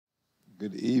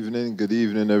Good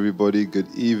evening, everybody. Good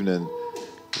evening.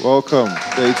 Welcome,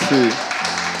 day two.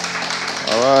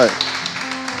 All right,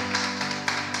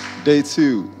 day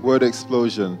two, word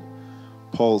explosion,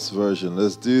 pulse version.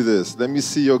 Let's do this. Let me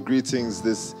see your greetings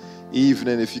this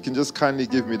evening. If you can just kindly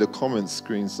give me the comment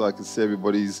screen so I can see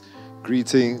everybody's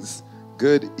greetings.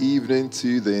 Good evening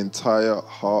to the entire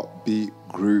Heartbeat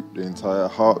group, the entire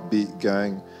Heartbeat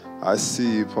gang. I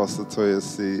see you, Pastor Toya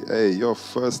C. Hey, you're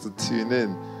first to tune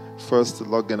in. First to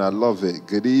log in, I love it.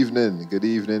 Good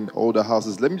evening, all the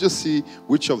houses. Let me just see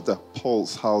which of the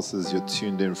Pulse houses you're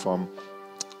tuned in from.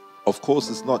 Of course,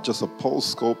 it's not just a Pulse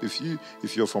scope.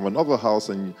 If you're from another house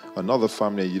and another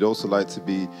family, you'd also like to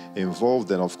be involved,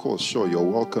 then of course, sure, you're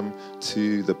welcome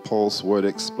to the Pulse Word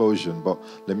Explosion. But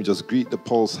let me just greet the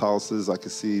Pulse houses. I can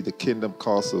see the Kingdom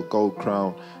Castle, Gold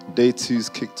Crown. Day two's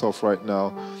kicked off right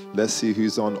now. Let's see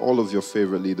who's on. All of your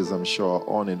favorite leaders, I'm sure, are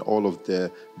on in all of their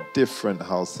different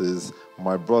houses.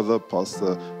 My brother,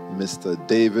 Pastor Mr.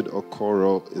 David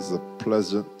Okoro, is a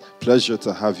pleasure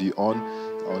to have you on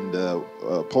the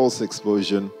Pulse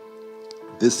Explosion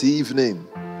this evening.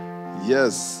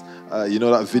 Yes, you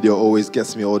know that video always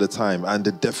gets me all the time. And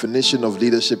the definition of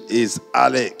leadership is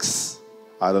Alex.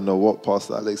 I don't know what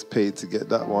Pastor Alex paid to get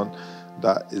that one.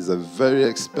 That is a very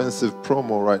expensive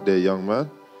promo right there, young man.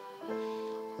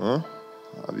 Huh?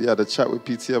 Have you had a chat with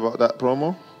PT about that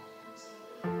promo?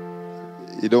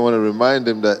 You don't want to remind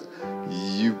him that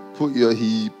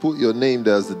he put your name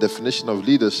there as the definition of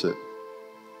leadership.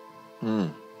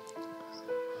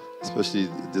 Especially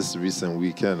this recent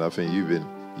weekend, I think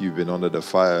you've been under the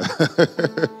fire.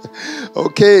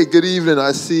 Okay, good evening.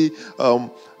 I see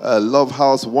Love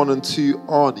House 1 and 2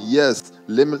 on. Yes,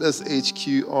 Limitless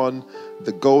HQ on.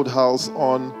 The Gold House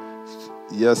on.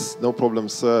 Yes, no problem,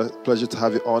 sir. Pleasure to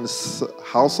have you on.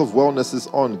 House of Wellness is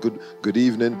on. Good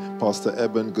evening, Pastor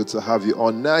Eben. Good to have you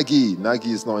on. Nagy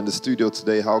is not in the studio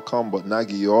today. How come? But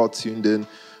Nagy, you are tuned in.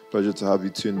 Pleasure to have you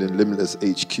tuned in. Limitless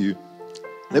HQ.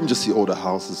 Let me just see all the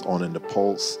houses on in the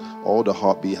Pulse. All the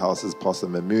Heartbeat houses. Pastor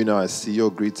Memuna, I see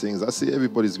your greetings. I see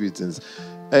everybody's greetings.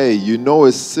 Hey, you know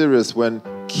it's serious when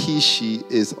Kishi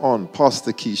is on.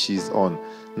 Pastor Kishi is on.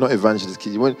 Not Evangelist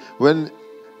Kishi.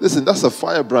 Listen, that's a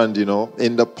firebrand, you know.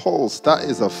 In the Pulse, that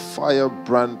is a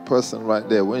firebrand person right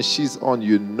there. When she's on,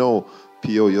 you know,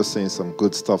 P.O., you're saying some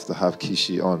good stuff to have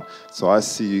Kishi on. So I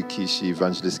see you, Kishi,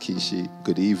 Evangelist Kishi.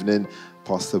 Good evening.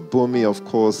 Pastor Bumi, of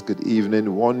course. Good evening.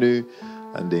 Wanu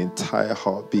and the entire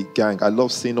Heartbeat gang. I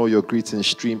love seeing all your greetings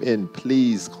stream in.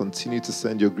 Please continue to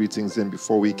send your greetings in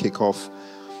before we kick off.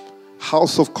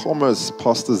 House of Commerce,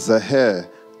 Pastor Zahir.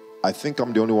 I think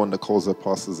I'm the only one that calls her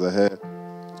Pastor Zahir.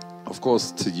 Of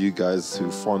course, to you guys who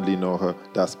fondly know her,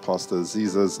 that's Pastor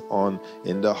Aziza's on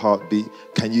in the Heartbeat.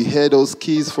 Can you hear those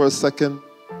keys for a second?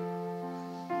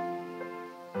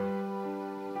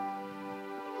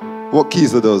 What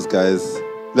keys are those, guys?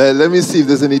 Let me see if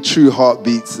there's any true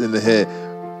heartbeats in the hair.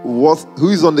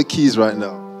 Who's on the keys right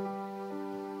now?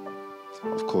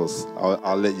 Of course,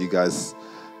 I'll let you guys.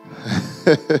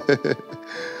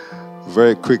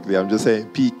 Very quickly, I'm just saying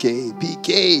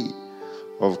PK.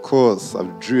 Of course, I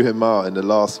drew him out in the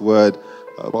last word.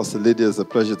 Pastor Lydia, it's a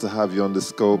pleasure to have you on the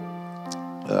scope.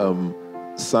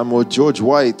 Samuel George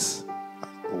White,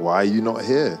 why are you not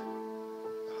here?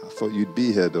 I thought you'd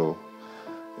be here though.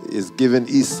 Is given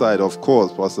East Side, of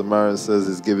course. Pastor Marin says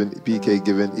is given PK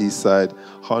given East Side,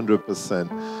 100%.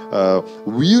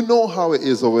 You know how it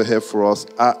is over here for us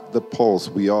at the Pulse.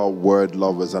 We are word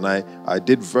lovers, and I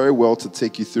did very well to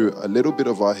take you through a little bit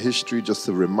of our history just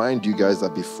to remind you guys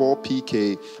that before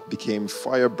PK became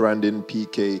firebranding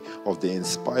PK of the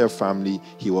Inspire family,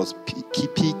 he was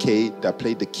PK that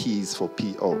played the keys for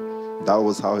PO. That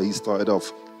was how he started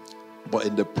off. But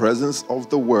in the presence of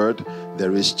the word,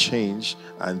 there is change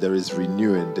and there is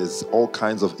renewing. There's all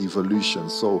kinds of evolution.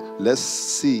 So let's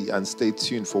see and stay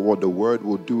tuned for what the word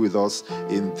will do with us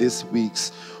in this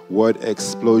week's word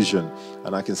explosion.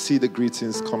 And I can see the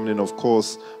greetings coming in, of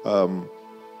course.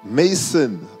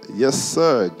 Mason, yes,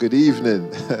 sir. Good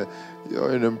evening.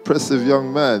 You're an impressive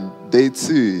young man. Day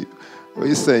two. What are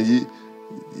you saying?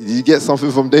 You get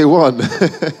something from day one?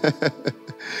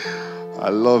 I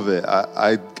love it.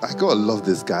 I gotta love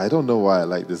this guy. I don't know why I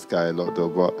like this guy a lot though,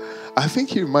 but I think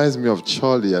he reminds me of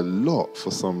Charlie a lot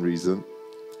for some reason.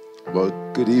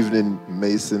 But good evening,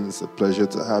 Mason. It's a pleasure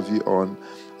to have you on.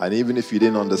 And even if you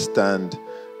didn't understand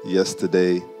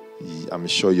yesterday, I'm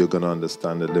sure you're going to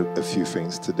understand a few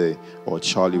things today, or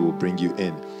Charlie will bring you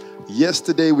in.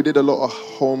 Yesterday, we did a lot of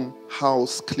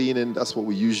house cleaning. That's what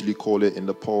we usually call it in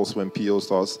the pulse when PO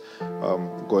starts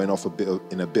going off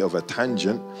in a bit of a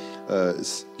tangent.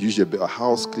 It's usually a bit of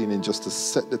house cleaning just to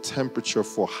set the temperature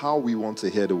for how we want to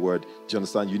hear the word. Do you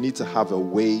understand? You need to have a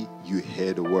way you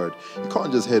hear the word. You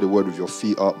can't just hear the word with your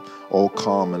feet up, all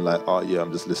calm and like, oh yeah,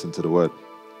 I'm just listening to the word.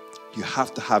 You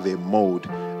have to have a mode,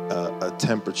 a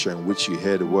temperature in which you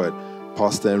hear the word.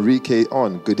 Pastor Enrique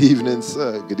on. Good evening,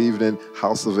 sir. Good evening,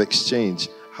 House of Exchange.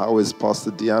 How is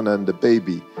Pastor Deanna and the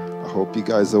baby? I hope you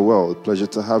guys are well. Pleasure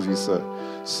to have you, sir.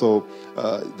 So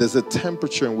there's a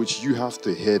temperature in which you have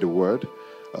to hear the word,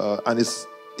 and it's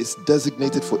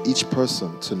designated for each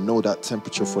person to know that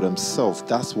temperature for themselves.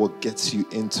 That's what gets you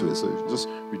into it. So just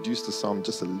reduce the sound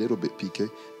just a little bit, PK.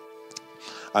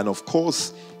 And of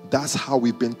course, that's how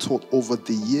we've been taught over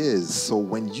the years. So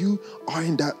when you are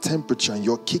in that temperature and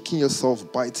you're kicking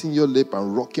yourself, biting your lip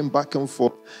and rocking back and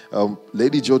forth,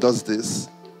 Lady Jo does this.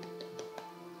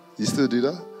 You still do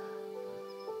that?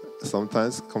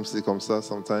 Sometimes,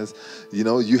 sometimes,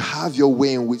 you have your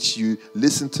way in which you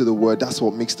listen to the word. That's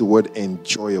what makes the word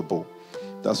enjoyable.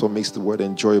 That's what makes the word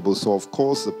enjoyable. So, of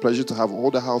course, a pleasure to have all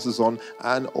the houses on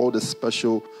and all the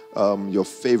special, your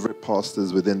favorite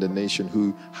pastors within the nation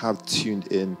who have tuned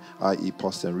in, i.e.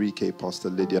 Pastor Enrique, Pastor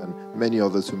Lydia, and many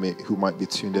others who might be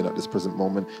tuned in at this present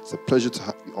moment. It's a pleasure to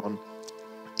have you on.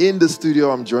 In the studio,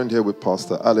 I'm joined here with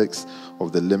Pastor Alex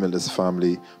of the Limitless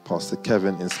family, Pastor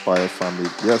Kevin, Inspire family.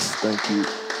 Yes, thank you.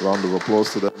 Round of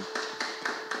applause to them.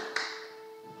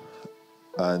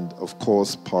 And, of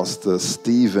course, Pastor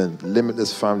Stephen,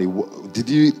 Limitless family. Did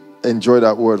you enjoy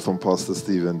that word from Pastor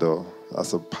Stephen, though?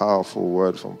 That's a powerful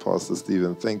word from Pastor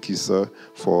Stephen. Thank you, sir,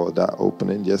 for that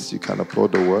opening. Yes, you can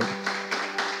applaud the word.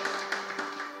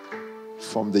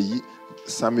 From the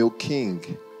Samuel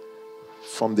King,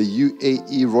 from the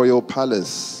UAE Royal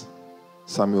Palace.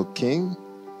 Samuel King,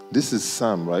 this is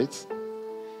Sam, right?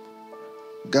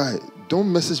 Guy,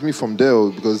 don't message me from there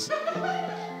because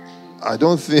I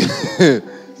don't think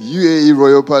UAE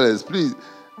Royal Palace, please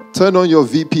turn on your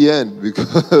VPN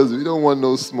because we don't want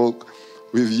no smoke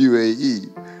with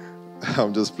UAE.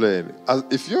 I'm just playing.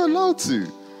 If you're allowed to,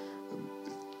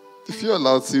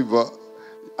 but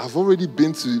I've already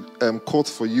been to court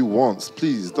for you once.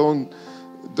 Please don't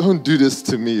do this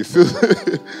to me.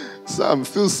 Sam,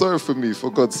 feel sorry for me,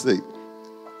 for God's sake.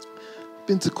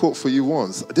 Been to court for you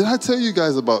once. Did I tell you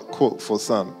guys about court for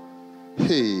Sam?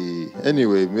 Hey,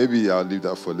 anyway, maybe I'll leave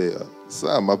that for later.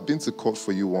 Sam, I've been to court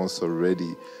for you once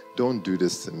already. Don't do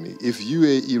this to me. If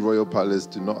UAE Royal Palace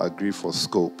do not agree for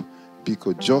scope,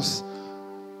 Biko, just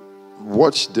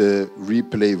watch the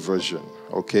replay version,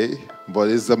 okay? But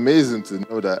it's amazing to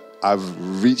know that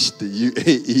I've reached the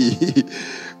UAE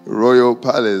Royal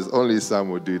Palace. Only Sam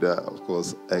would do that, of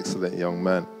course. Excellent young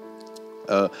man.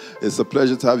 It's a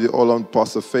pleasure to have you all on.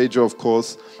 Pastor Phaedra, of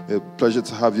course. A pleasure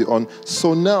to have you on.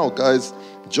 So now, guys,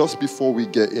 just before we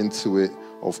get into it,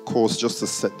 of course, just to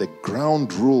set the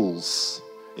ground rules.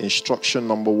 Instruction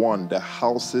number 1, the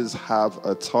houses have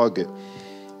a target.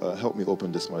 Help me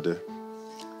open this, my dear.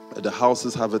 The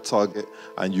houses have a target,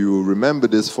 and you will remember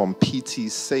this from PT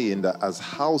saying that as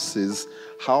houses,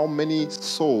 how many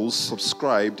souls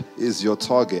subscribed is your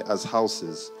target as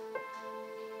houses?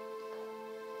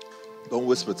 Don't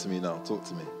whisper to me now. Talk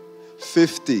to me.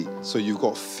 50. So you've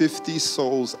got 50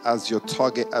 souls as your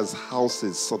target as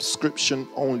houses. Subscription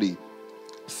only.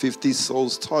 50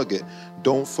 souls target.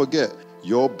 Don't forget,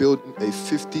 you're building a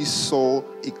 50-soul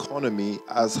economy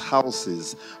as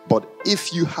houses. But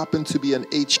if you happen to be an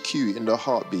HQ in the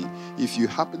heartbeat, if you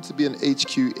happen to be an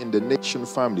HQ in the Nxtion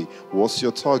family, what's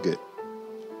your target?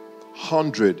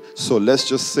 100. So let's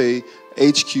just say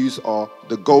HQs are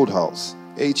the Gold House.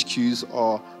 HQs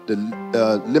are the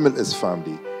Limitless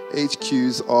family.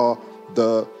 HQs are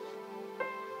the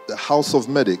House of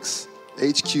Medics.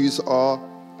 HQs are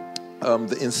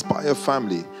the Inspire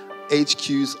family.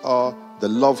 HQs are the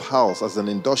Love House as an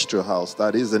industrial house.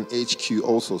 That is an HQ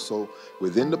also. So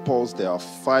within the polls, there are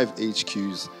 5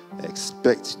 HQs.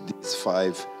 Expect these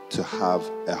 5 to have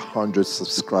 100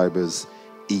 subscribers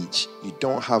each. You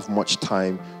don't have much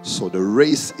time, so the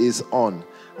race is on.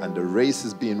 And the race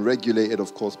is being regulated,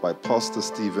 of course, by Pastor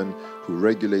Stephen, who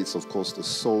regulates, of course, the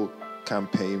soul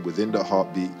campaign within the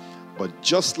heartbeat. But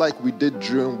just like we did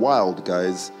during Wild,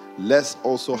 guys, let's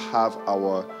also have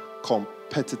our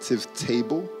competitive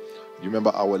table. You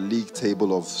remember our league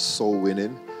table of soul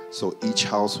winning? So each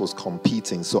house was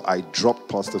competing. So I dropped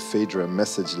Pastor Phaedra a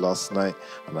message last night,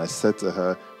 and I said to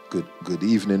her, Good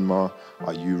evening, Ma.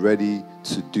 Are you ready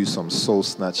to do some soul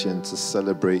snatching to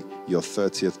celebrate your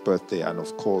 30th birthday? And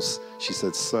of course, she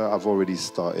said, sir, I've already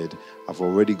started. I've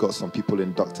already got some people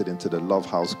inducted into the Love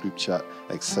House group chat,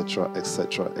 etc.,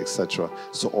 etc., etc.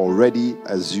 So already,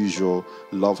 as usual,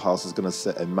 Love House is going to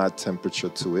set a mad temperature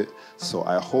to it. So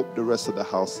I hope the rest of the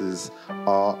houses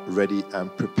are ready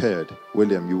and prepared.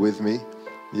 William, you with me?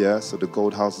 Yeah, so the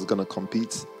Gold House is going to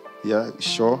compete. Yeah,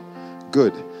 sure?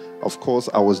 Good. Of course,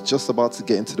 I was just about to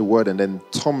get into the word, and then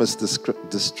Thomas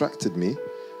distracted me.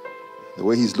 The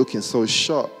way he's looking so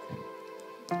sharp.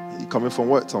 You coming from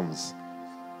work, Thomas?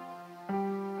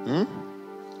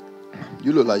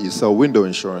 You look like you sell window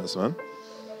insurance, man.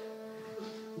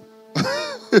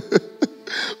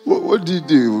 What do you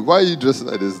do? Why are you dressed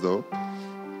like this, though?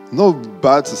 No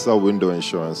bad to sell window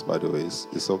insurance, by the way.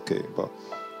 It's okay, but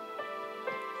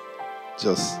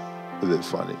just a bit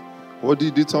funny. What do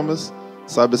you do, Thomas?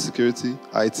 Cybersecurity?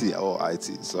 IT? Oh,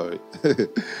 IT, sorry.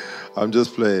 I'm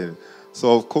just playing.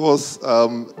 So, of course,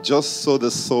 just so the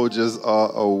soldiers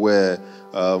are aware,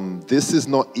 this is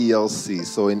not ELC.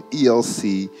 So in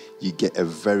ELC, you get a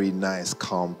very nice,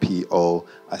 calm PO.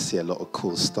 I see a lot of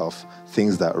cool stuff.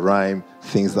 Things that rhyme,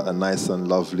 things that are nice and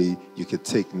lovely. You could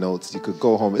take notes. You could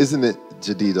go home. Isn't it,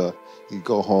 Jadida? You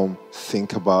go home,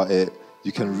 think about it.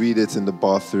 You can read it in the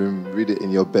bathroom, read it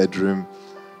in your bedroom.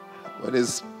 When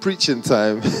it's preaching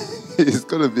time, it's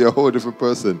going to be a whole different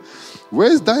person.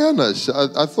 Where's Diana?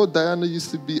 I thought Diana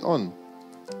used to be on.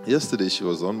 Yesterday she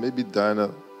was on. Maybe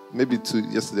Diana,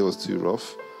 yesterday was too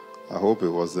rough. I hope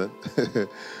it wasn't.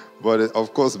 But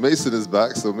of course, Mason is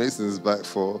back. So Mason is back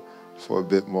for a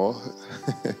bit more.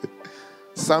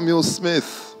 Samuel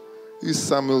Smith. Who's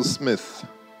Samuel Smith?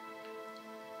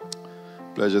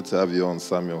 Pleasure to have you on,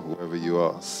 Samuel, whoever you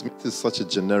are. Smith is such a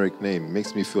generic name. It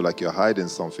makes me feel like you're hiding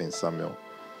something, Samuel.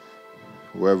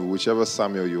 Whichever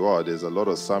Samuel you are, there's a lot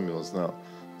of Samuels now.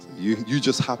 You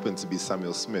just happen to be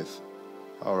Samuel Smith.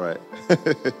 All right.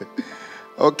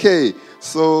 Okay,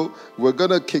 so we're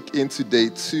going to kick into day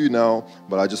 2 now,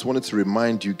 but I just wanted to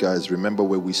remind you guys, remember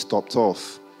where we stopped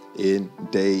off in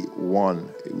day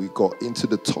 1. We got into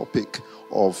the topic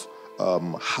of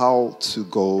how to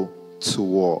go to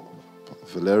war.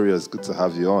 Valeria, it's good to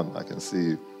have you on. I can see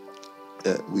you.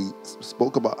 We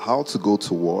spoke about how to go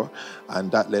to war,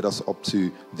 and that led us up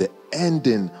to the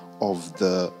ending of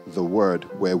the word,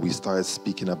 where we started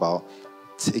speaking about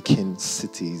taking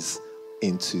cities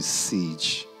into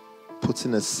siege,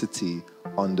 putting a city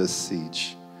under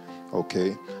siege.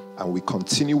 Okay? And we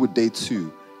continue with day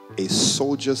 2, a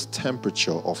soldier's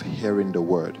temperature of hearing the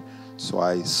word. So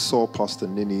I saw Pastor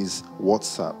Nini's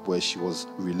WhatsApp where she was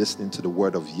re-listening to the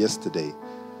word of yesterday.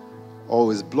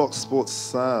 Oh, it's Block Sports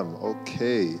Sam.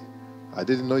 Okay. I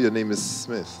didn't know your name is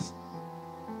Smith.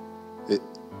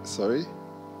 Sorry?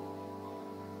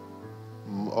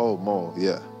 Oh, Mo,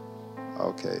 yeah.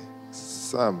 Okay.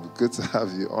 Sam, good to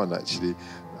have you on, actually.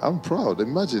 I'm proud.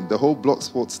 Imagine, the whole Block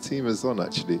Sports team is on,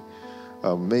 actually.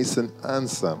 Mason and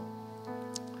Sam.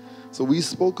 So we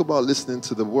spoke about listening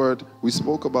to the word. We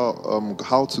spoke about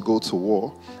how to go to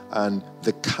war and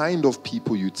the kind of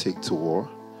people you take to war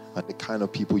and the kind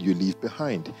of people you leave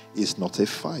behind. It's not a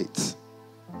fight.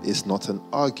 It's not an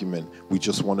argument. We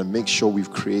just want to make sure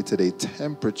we've created a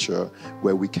temperature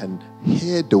where we can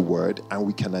hear the word and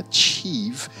we can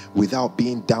achieve without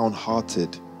being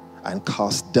downhearted and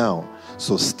cast down.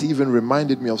 So Stephen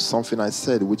reminded me of something I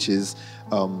said, which is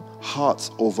hearts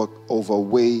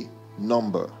overweigh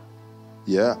number.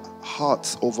 Yeah,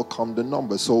 hearts overcome the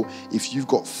number. So if you've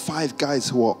got 5 guys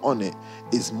who are on it,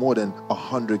 it's more than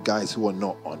 100 guys who are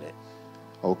not on it.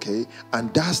 Okay?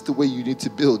 And that's the way you need to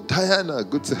build. Diana,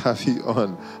 good to have you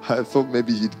on. I thought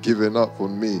maybe you'd given up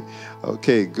on me.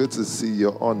 Okay, good to see you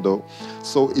on though.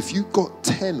 So if you got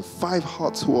 5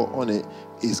 hearts who are on it,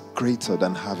 is greater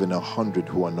than having 100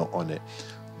 who are not on it.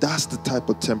 That's the type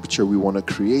of temperature we want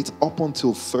to create up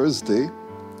until Thursday,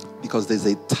 because there's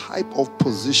a type of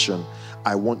position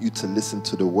I want you to listen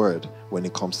to the word when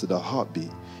it comes to the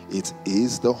heartbeat. It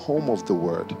is the home of the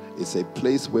word. It's a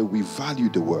place where we value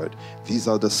the word. These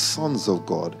are the sons of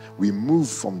God. We move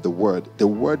from the word. The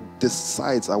word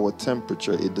decides our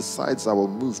temperature. It decides our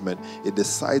movement. It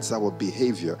decides our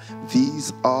behavior.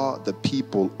 These are the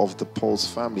people of the Pulse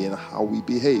family and how we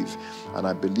behave. And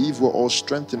I believe we're all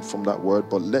strengthened from that word.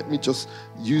 But let me just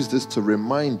use this to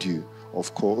remind you,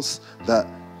 of course, that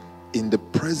in the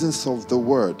presence of the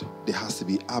word, there has to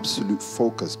be absolute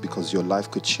focus, because your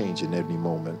life could change in any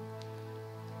moment.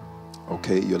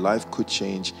 Okay, your life could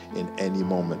change in any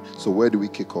moment. So where do we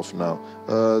kick off now?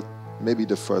 Maybe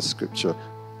the first scripture.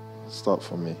 Start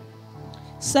for me.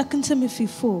 2 Timothy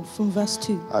 4 from verse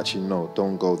 2. Actually, no,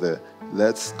 don't go there.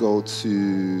 Let's go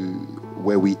to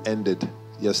where we ended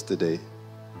yesterday.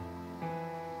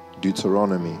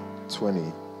 Deuteronomy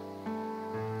 20.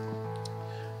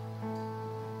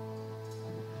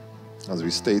 As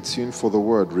we stay tuned for the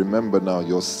word, remember now,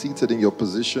 you're seated in your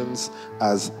positions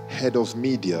as head of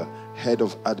media, head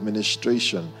of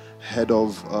administration, head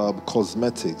of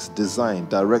cosmetics, design,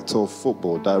 director of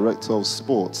football, director of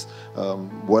sports,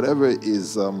 whatever it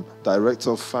is,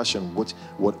 director of fashion,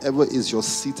 whatever is your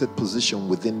seated position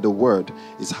within the word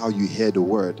is how you hear the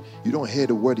word. You don't hear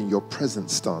the word in your present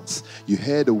stance. You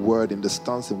hear the word in the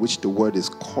stance in which the word is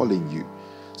calling you.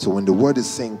 So when the word is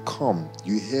saying come,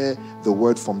 you hear the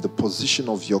word from the position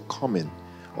of your coming,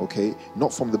 okay?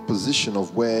 Not from the position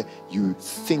of where you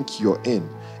think you're in.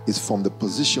 It's from the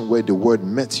position where the word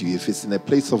met you. If it's in a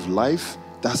place of life,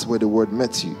 that's where the word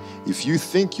met you. If you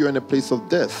think you're in a place of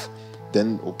death,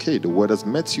 then okay, the word has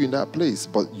met you in that place,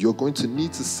 but you're going to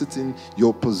need to sit in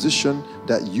your position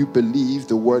that you believe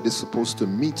the word is supposed to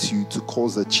meet you to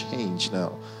cause a change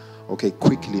now. Okay,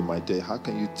 quickly, my dear, how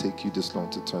can you take you this long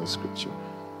to turn scripture?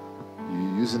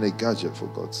 You're using a gadget, for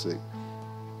God's sake.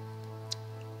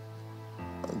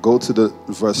 Go to the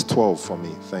verse 12 for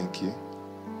me. Thank you.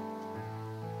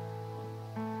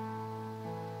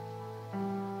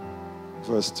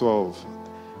 Verse 12.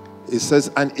 It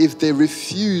says, and if they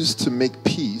refuse to make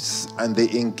peace and they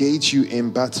engage you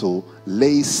in battle,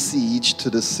 lay siege to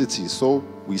the city. So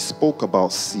we spoke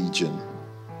about sieging.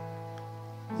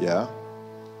 Yeah?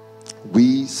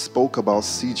 We spoke about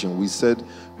sieging. We said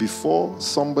before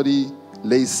somebody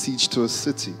lays siege to a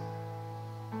city,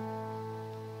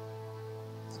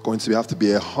 going to have to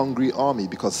be a hungry army,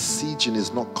 because sieging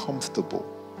is not comfortable.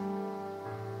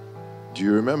 Do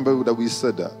you remember that we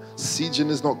said that? Sieging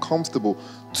is not comfortable.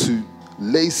 To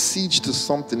lay siege to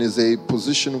something is a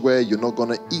position where you're not going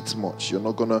to eat much, you're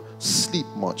not going to sleep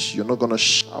much, you're not going to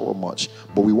shower much.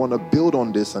 But we want to build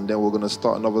on this, and then we're going to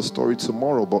start another story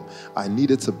tomorrow. But I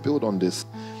needed to build on this.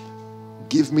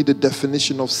 Give me the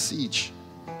definition of siege.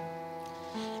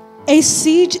 A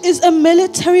siege is a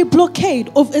military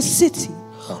blockade of a city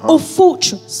or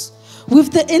fortress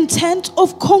with the intent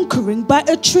of conquering by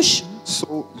attrition.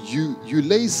 So you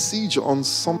lay siege on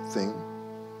something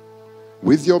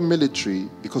with your military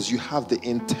because you have the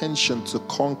intention to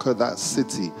conquer that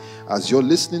city. As you're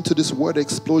listening to this word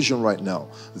explosion right now,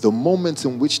 the moment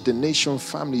in which the Nxtion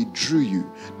family drew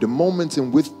you, the moment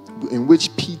in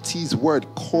which PT's word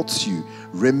caught you,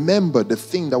 remember the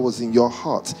thing that was in your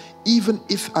heart. Even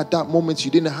if at that moment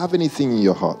you didn't have anything in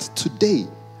your heart, today,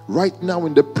 right now,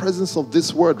 in the presence of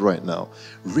this word right now,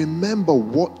 remember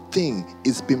what thing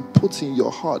is been put in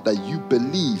your heart that you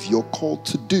believe you're called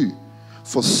to do.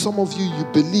 For some of you, you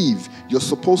believe you're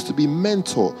supposed to be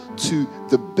mentor to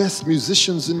the best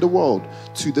musicians in the world,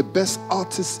 to the best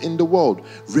artists in the world.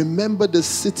 Remember the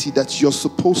city that you're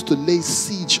supposed to lay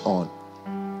siege on.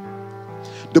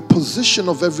 The position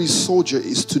of every soldier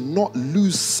is to not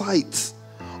lose sight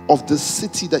of the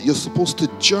city that you're supposed to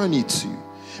journey to.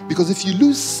 Because if you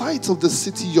lose sight of the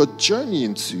city you're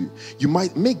journeying to, you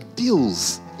might make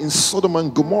deals in Sodom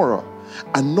and Gomorrah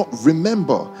and not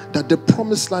remember that the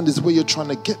promised land is where you're trying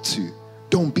to get to.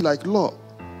 Don't be like Lot.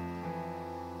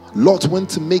 Lot went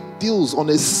to make deals on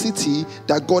a city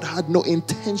that God had no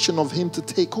intention of him to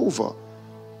take over.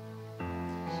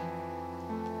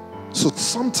 So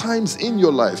sometimes in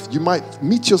your life, you might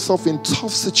meet yourself in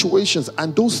tough situations,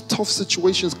 and those tough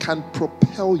situations can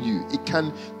propel you. It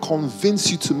can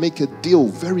convince you to make a deal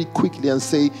very quickly and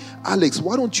say, Alex,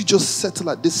 why don't you just settle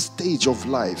at this stage of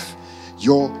life?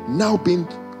 You're now being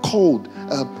called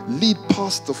lead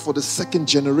pastor for the second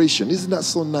generation. Isn't that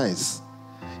so nice?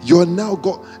 You're now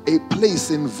got a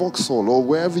place in Vauxhall or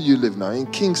wherever you live now, in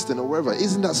Kingston or wherever.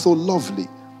 Isn't that so lovely?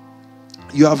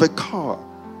 You have a car.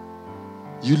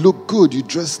 You look good, you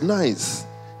dress nice.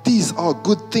 These are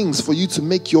good things for you to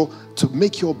make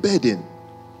your bed in.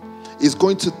 It's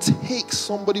going to take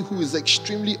somebody who is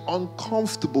extremely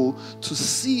uncomfortable to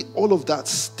see all of that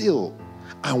still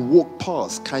and walk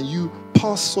past. Can you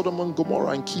pass Sodom and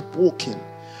Gomorrah and keep walking?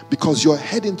 Because you're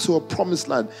heading to a promised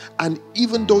land. And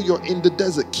even though you're in the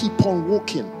desert, keep on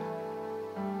walking.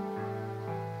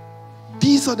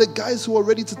 These are the guys who are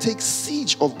ready to take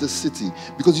siege of the city.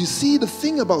 Because you see, the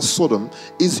thing about Sodom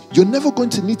is you're never going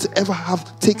to need to ever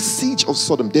take siege of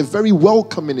Sodom. They're very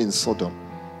welcoming in Sodom.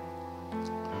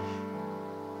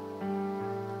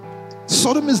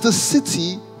 Sodom is the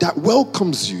city that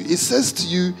welcomes you. It says to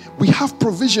you, we have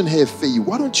provision here for you.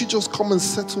 Why don't you just come and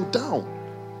settle down?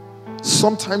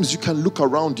 Sometimes you can look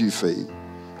around you, Faye,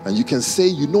 and you can say,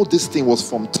 you know, this thing was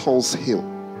from Tulse Hill.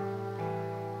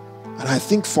 And I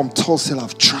think from Tulsa,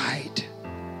 I've tried.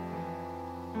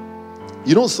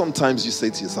 You know, sometimes you say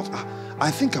to yourself,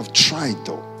 I think I've tried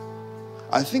though.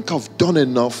 I think I've done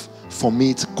enough for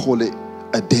me to call it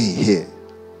a day here.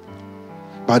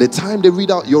 By the time they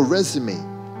read out your resume,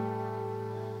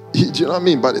 do you know what I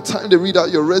mean? By the time they read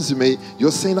out your resume,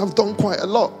 you're saying, I've done quite a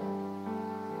lot.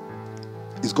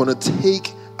 It's going to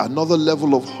take another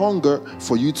level of hunger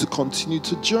for you to continue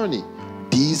to journey.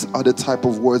 These are the type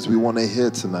of words we want to hear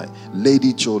tonight.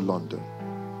 Lady Joe London.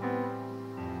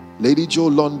 Lady Joe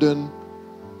London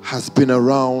has been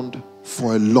around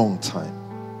for a long time.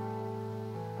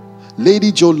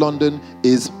 Lady Joe London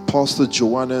is Pastor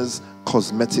Joanna's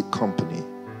cosmetic company,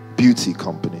 beauty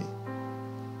company.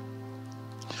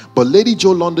 But Lady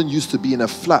Joe London used to be in a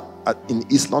flat in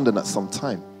East London at some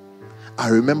time. I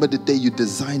remember the day you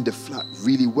designed the flat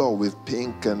really well with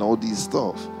pink and all these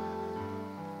stuff.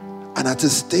 And at a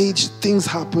stage, things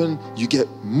happen, you get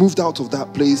moved out of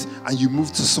that place and you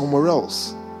move to somewhere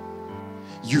else.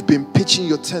 You've been pitching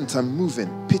your tent and moving,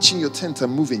 pitching your tent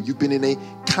and moving. You've been in a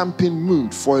camping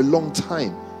mood for a long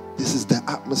time. This is the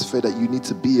atmosphere that you need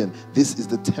to be in. This is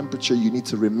the temperature you need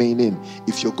to remain in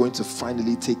if you're going to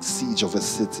finally take siege of a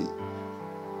city.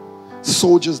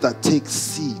 Soldiers that take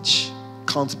siege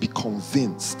can't be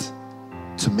convinced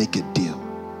to make a deal.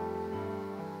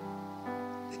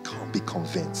 They can't be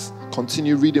convinced.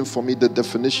 Continue reading for me the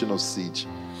definition of siege.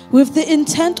 With the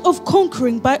intent of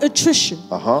conquering by attrition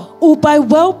or by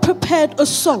well-prepared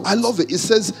assault. I love it. It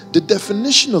says the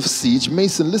definition of siege,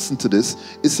 Mason, listen to this.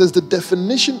 It says the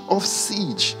definition of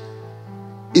siege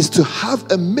is to have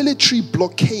a military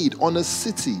blockade on a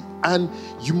city, and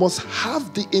you must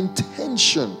have the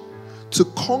intention to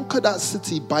conquer that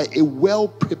city by a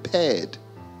well-prepared,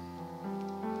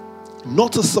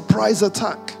 not a surprise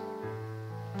attack.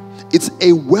 It's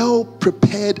a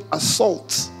well-prepared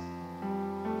assault.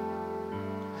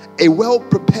 A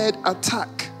well-prepared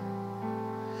attack.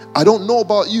 I don't know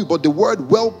about you, but the word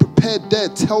well-prepared there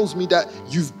tells me that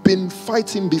you've been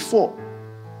fighting before.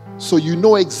 So you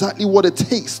know exactly what it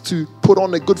takes to put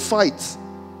on a good fight.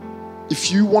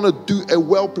 If you want to do a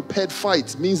well-prepared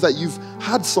fight, it means that you've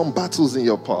had some battles in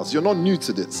your past. You're not new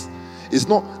to this. It's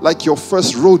not like your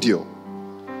first rodeo.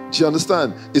 Do you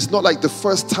understand? It's not like the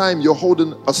first time you're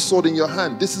holding a sword in your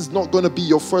hand. This is not going to be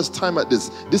your first time at this.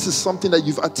 This is something that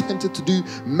you've attempted to do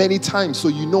many times, so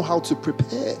you know how to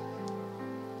prepare.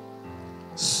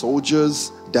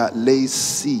 Soldiers that lay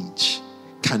siege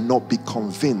cannot be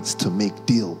convinced to make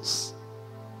deals.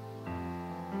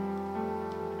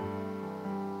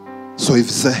 So if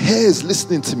Zahere is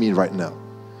listening to me right now,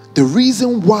 the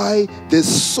reason why there's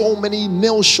so many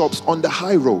nail shops on the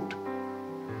high road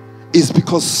is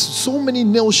because so many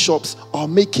nail shops are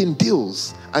making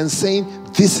deals and saying,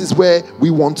 this is where we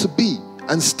want to be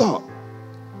and start.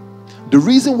 The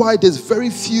reason why there's very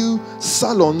few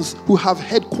salons who have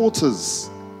headquarters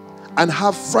and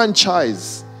have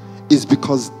franchise is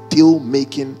because deal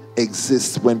making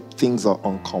exists when things are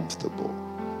uncomfortable.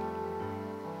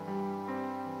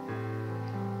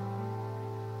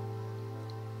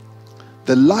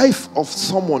 The life of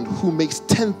someone who makes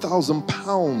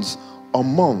 £10,000 a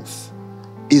month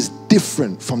is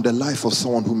different from the life of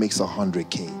someone who makes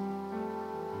 100K.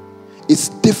 It's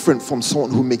different from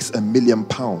someone who makes £1 million.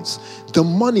 The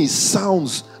money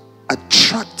sounds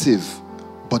attractive,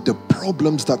 but the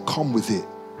problems that come with it,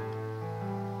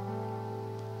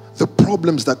 the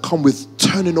problems that come with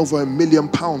turning over £1 million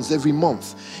every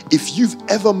month. If you've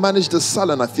ever managed a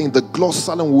salon, I think the Gloss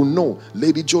salon will know.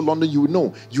 Lady Joe London, you will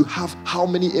know. You have how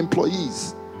many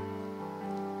employees?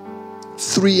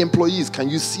 3 employees. Can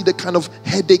you see the kind of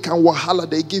headache and wahala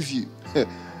they give you?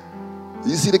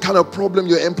 You see the kind of problem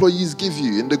your employees give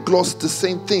you. In the Gloss, the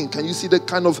same thing. Can you see the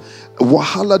kind of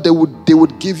wahala they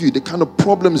would give you? The kind of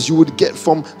problems you would get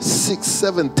from 6,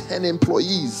 7, 10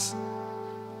 employees.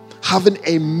 Having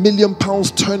 £1 million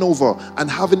turnover and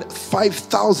having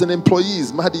 5,000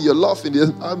 employees. Maddie, you're laughing.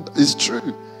 It's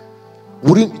true.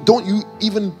 Don't you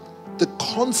even, the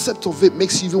concept of it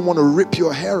makes you even want to rip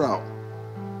your hair out.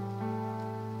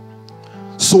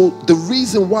 So the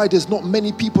reason why there's not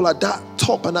many people at that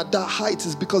top and at that height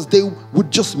is because they would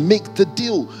just make the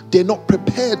deal. They're not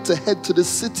prepared to head to the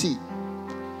city.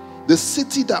 The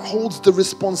city that holds the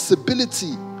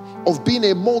responsibility of being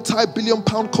a multi-billion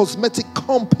pound cosmetic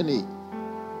company.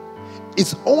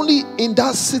 It's only in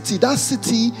that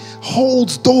city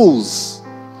holds those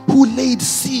who laid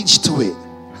siege to it.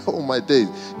 Oh my days.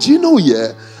 Do you know,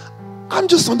 I'm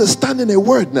just understanding a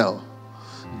word now.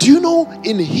 Do you know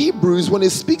in Hebrews when it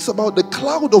speaks about the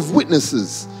cloud of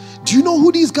witnesses, do you know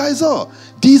who these guys are?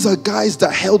 These are guys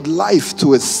that held life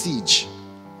to a siege.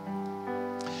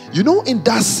 You know, in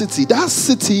that city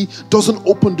doesn't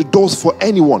open the doors for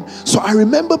anyone. So I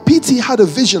remember PT had a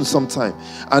vision sometime.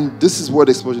 And this is word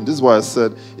explosion. This is why I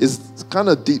said it's kind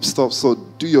of deep stuff. So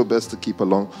do your best to keep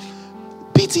along.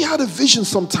 PT had a vision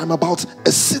sometime about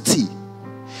a city.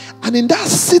 And in that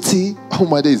city, oh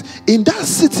my days, in that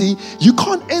city, you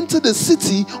can't enter the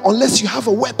city unless you have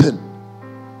a weapon.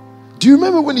 Do you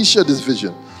remember when he shared this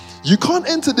vision? You can't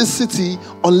enter the city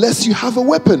unless you have a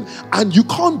weapon. And you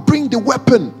can't bring the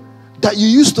weapon that you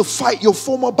used to fight your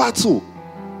former battle.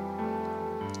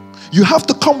 You have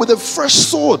to come with a fresh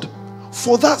sword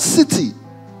for that city.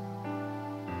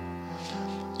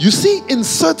 You see, in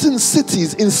certain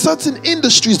cities, in certain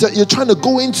industries that you're trying to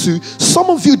go into,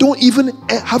 some of you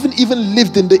haven't even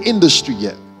lived in the industry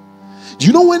yet.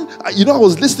 You know I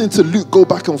was listening to Luke go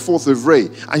back and forth with Ray,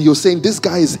 and you're saying this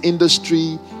guy is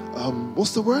industry,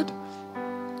 what's the word?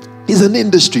 He's an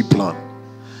industry plant.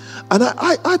 And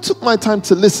I took my time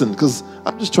to listen, because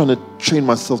I'm just trying to train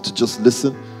myself to just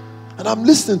listen. And I'm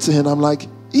listening to him, I'm like,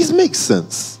 he makes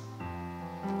sense.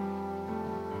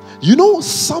 You know,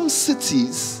 some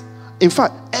cities, in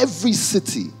fact, every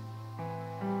city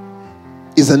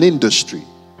is an industry.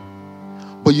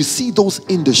 But you see those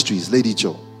industries, Lady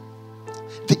Jo,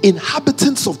 the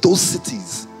inhabitants of those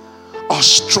cities are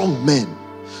strong men.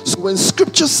 So when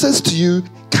scripture says to you,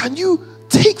 can you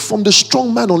take from the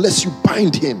strong man unless you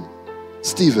bind him?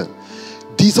 Stephen,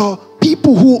 these are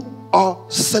people who are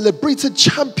celebrated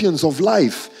champions of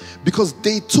life because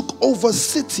they took over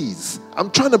cities. I'm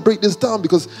trying to break this down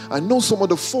because I know some of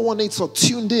the 418s are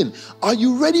tuned in. Are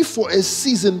you ready for a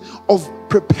season of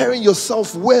preparing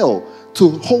yourself well to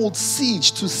hold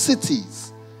siege to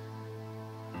cities?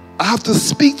 I have to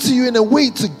speak to you in a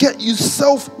way to get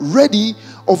yourself ready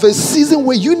of a season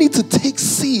where you need to take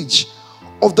siege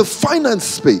of the finance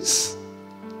space,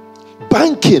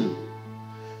 banking,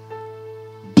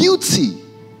 beauty,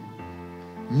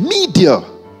 media.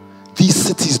 These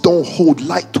cities don't hold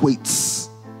lightweights.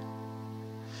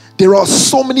 There are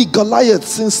so many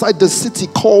Goliaths inside the city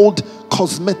called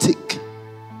cosmetic.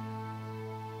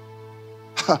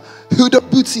 Huda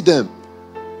Beauty them,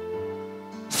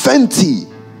 Fenty,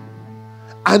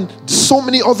 and so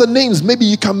many other names maybe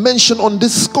you can mention on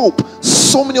this scope.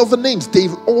 So many other names. They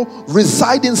all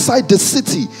reside inside the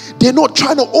city. They're not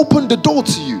trying to open the door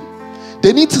to you.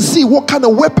 They need to see what kind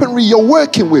of weaponry you're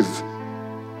working with.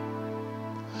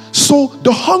 So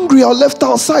the hungry are left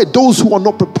outside. Those who are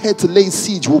not prepared to lay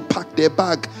siege will pack their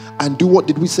bag and do what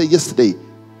did we say yesterday?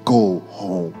 Go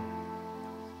home.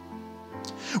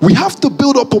 We have to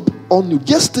build up on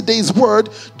yesterday's word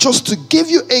just to give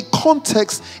you a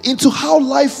context into how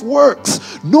life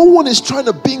works. No one is trying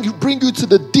to bring you to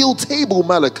the deal table,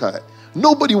 Malachi.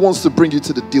 Nobody wants to bring you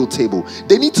to the deal table.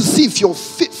 They need to see if you're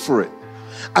fit for it.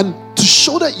 And to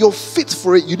show that you're fit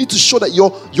for it, you need to show that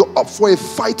you're up for a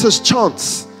fighter's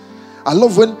chance. I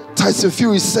love when Tyson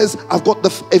Fury says, I've got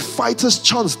a fighter's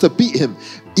chance to beat him.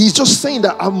 He's just saying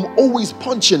that I'm always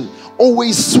punching,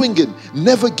 always swinging,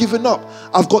 never giving up.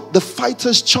 I've got the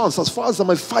fighter's chance. As far as I'm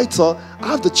a fighter, I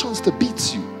have the chance to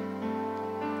beat you.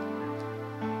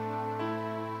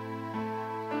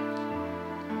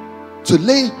 To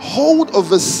lay hold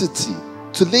of a city,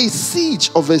 to lay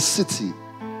siege of a city,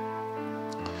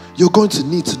 you're going to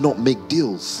need to not make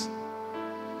deals.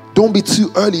 Don't be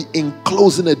too early in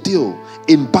closing a deal,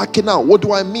 in backing out. What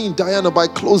do I mean, Diana, by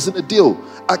closing a deal?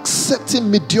 Accepting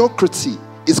mediocrity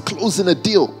is closing a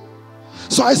deal.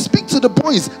 So I speak to the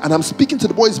boys, and I'm speaking to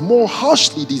the boys more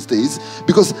harshly these days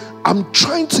because I'm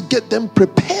trying to get them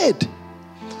prepared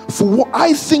for what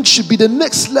I think should be the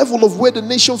next level of where the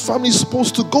Nxtion family is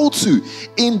supposed to go to.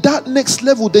 In that next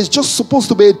level, there's just supposed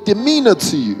to be a demeanor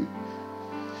to you.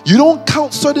 You don't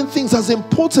count certain things as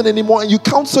important anymore, and you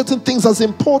count certain things as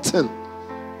important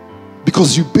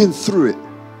because you've been through it.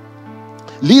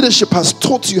 Leadership has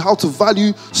taught you how to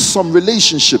value some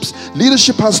relationships.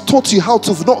 Leadership has taught you how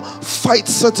to not fight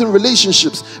certain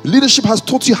relationships. Leadership has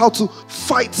taught you how to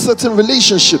fight certain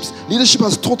relationships. Leadership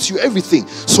has taught you everything.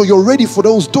 So you're ready for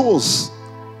those doors.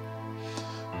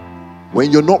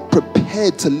 When you're not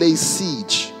prepared to lay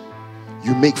siege,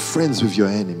 you make friends with your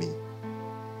enemy.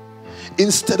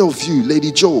 Instead of you,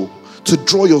 Lady Jo, to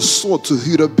draw your sword to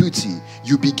Huda Beauty,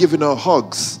 you'll be giving her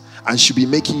hugs and she'll be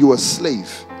making you a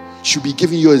slave. She'll be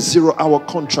giving you a 0-hour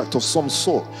contract of some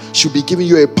sort. She'll be giving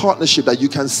you a partnership that you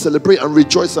can celebrate and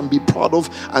rejoice and be proud of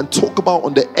and talk about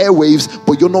on the airwaves,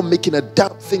 but you're not making a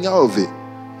damn thing out of it.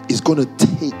 It's going to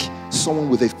take someone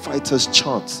with a fighter's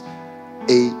chance,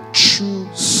 a true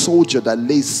soldier that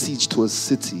lays siege to a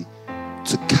city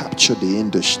to capture the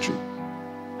industry.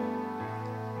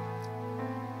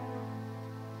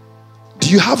 Do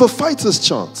you have a fighter's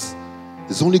chance.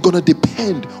 It's only going to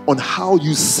depend on how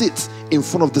you sit in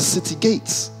front of the city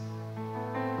gates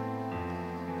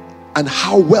and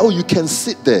how well you can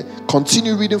sit there.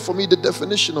 Continue reading for me the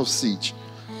definition of siege.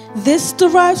 This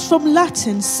derives from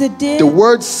Latin sedere. The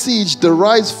word siege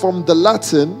derives from the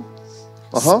Latin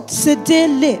sedere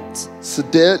lit.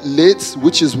 Sedere lit,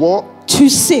 which is what? To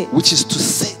sit. Which is to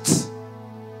sit.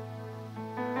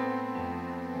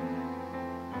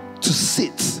 To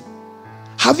sit.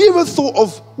 Have you ever thought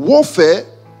of warfare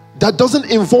that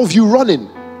doesn't involve you running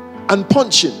and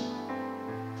punching?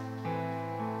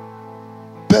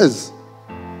 Bez.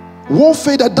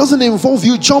 Warfare that doesn't involve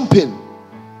you jumping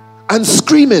and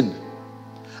screaming.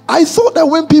 I thought that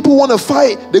when people want to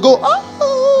fight, they go,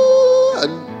 ah,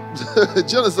 and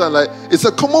do you understand? Like, it's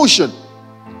a commotion.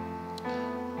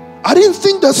 I didn't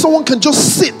think that someone can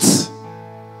just sit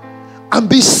and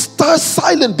be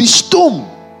silent, be stum,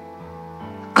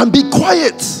 and be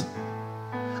quiet,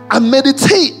 and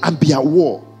meditate, and be at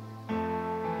war.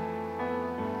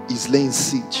 He's laying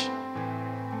siege.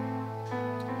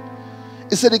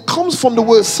 It said it comes from the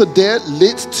word sedere,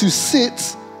 lit, to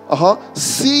sit.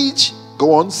 Siege,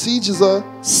 go on. Siege is a...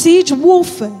 Siege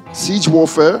warfare. Siege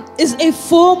warfare is a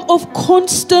form of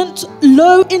constant,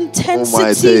 low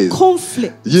intensity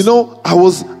conflict. You know, I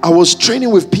was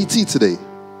training with PT today.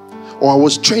 Or I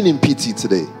was training PT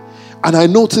today. And I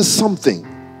noticed something.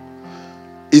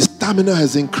 His stamina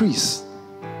has increased.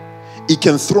 He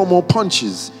can throw more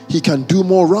punches. He can do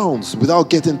more rounds without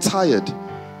getting tired.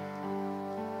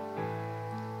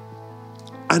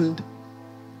 And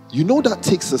you know that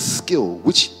takes a skill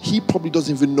which he probably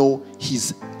doesn't even know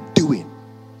he's doing.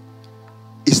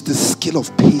 It's the skill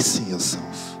of pacing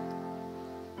yourself.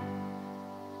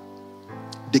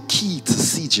 The key to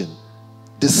sieging.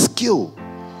 The skill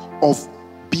of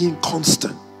being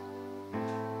constant.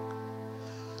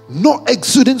 Not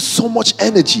exuding so much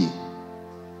energy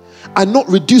and not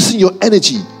reducing your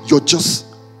energy. You're just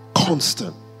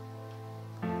constant.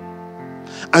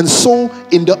 And so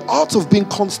in the art of being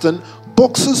constant,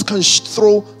 boxers can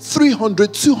throw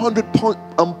 300, 200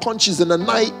 punches in a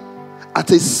night at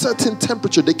a certain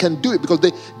temperature. They can do it because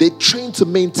they train to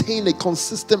maintain a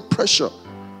consistent pressure.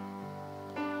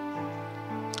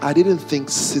 I didn't think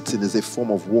sitting is a form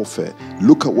of warfare.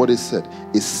 Look at what it said.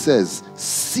 It says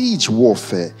siege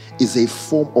warfare is a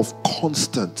form of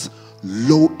constant,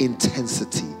 low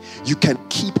intensity. You can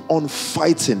keep on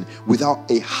fighting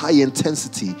without a high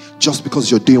intensity just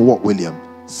because you're doing what, William?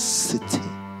 Sitting.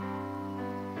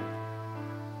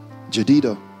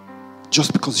 Jadida,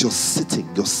 just because you're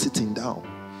sitting down.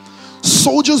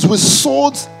 Soldiers with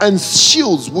swords and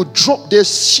shields would drop their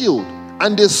shield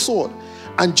and their sword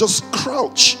and just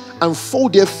crouch and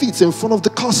fold their feet in front of the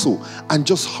castle and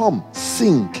just hum,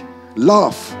 sing,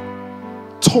 laugh,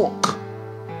 talk.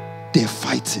 They're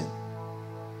fighting.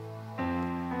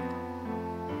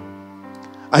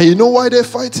 And you know why they're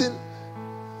fighting?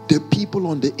 The people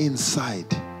on the inside.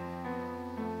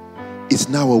 It's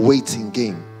now a waiting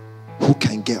game. Who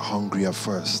can get hungrier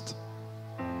first?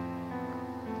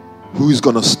 Who's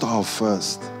gonna starve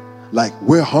first? Like,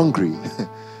 we're hungry.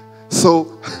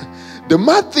 So, the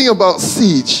mad thing about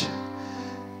siege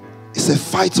is a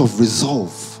fight of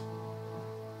resolve.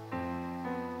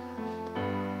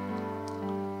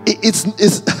 It's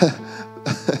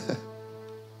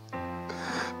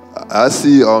I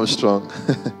see Armstrong.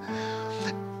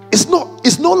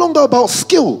 It's no longer about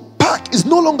skill. Pack is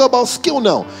no longer about skill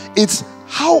now. It's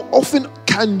how often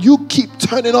can you keep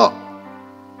turning up?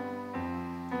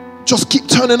 Just keep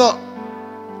turning up.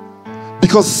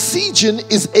 Because sieging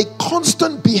is a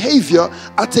constant behavior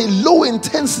at a low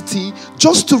intensity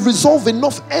just to resolve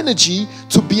enough energy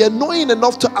to be annoying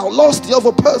enough to outlast the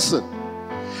other person.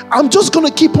 I'm just going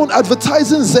to keep on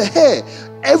advertising Zahere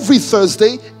every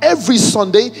Thursday, every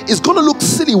Sunday. It's going to look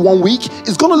silly one week.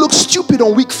 It's going to look stupid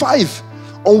on week 5.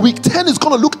 On week 10, it's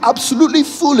going to look absolutely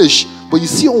foolish. But you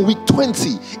see, on week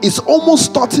 20, it's almost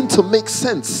starting to make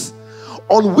sense.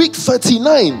 On week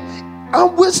 39,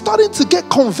 and we're starting to get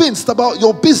convinced about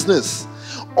your business.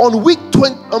 On week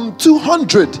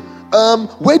 200,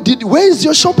 where is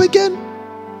your shop again?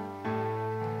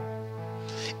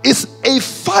 It's a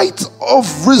fight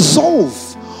of resolve,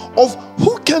 of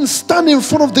who can stand in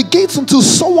front of the gates until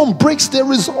someone breaks their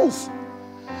resolve.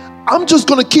 I'm just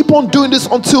going to keep on doing this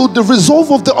until the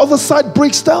resolve of the other side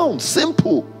breaks down.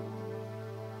 Simple.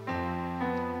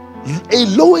 A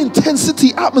low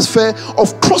intensity atmosphere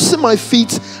of crossing my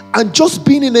feet and just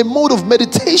being in a mode of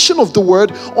meditation of the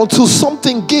word until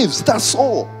something gives. That's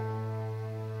all.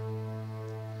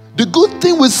 The good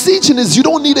thing with sieging is you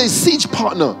don't need a siege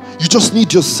partner. You just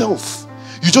need yourself.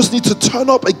 You just need to turn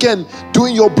up again,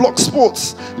 doing your block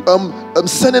sports,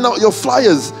 sending out your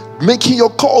flyers, making your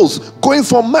calls, going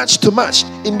from match to match.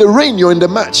 In the rain, you're in the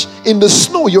match. In the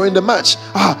snow, you're in the match.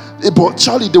 But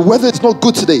Charlie, the weather is not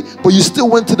good today, but you still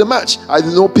went to the match. I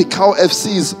know Picao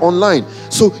FC is online.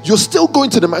 So you're still going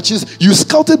to the matches. You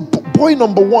scouted boy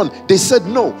number 1. They said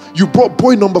no. You brought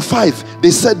boy number 5.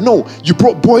 They said no. You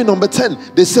brought boy number 10.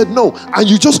 They said no. And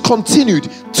you just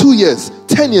continued 2 years,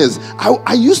 10 years.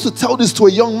 I used to tell this to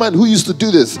a young man who used to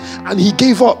do this, and he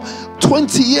gave up.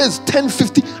 20 years, 10,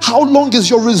 50. How long is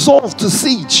your resolve to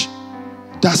siege?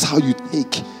 That's how you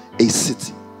take a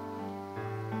city.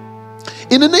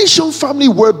 In the Nxtion family,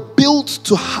 we're built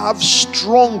to have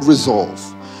strong resolve.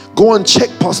 Go and check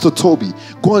Pastor Toby.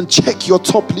 Go and check your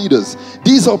top leaders.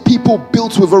 These are people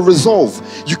built with a resolve.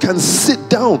 You can sit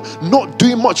down, not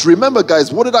doing much. Remember,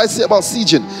 guys, what did I say about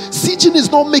sieging? Sieging is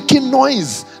not making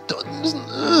noise.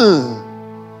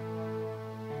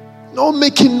 Not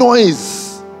making noise.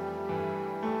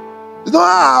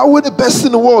 No, we're the best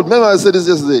in the world. Remember I said this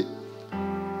yesterday.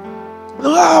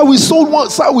 We sold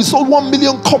 1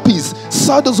 million copies.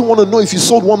 Sir doesn't want to know if you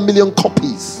sold 1 million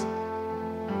copies.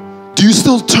 Do you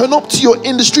still turn up to your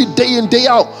industry day in, day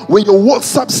out when your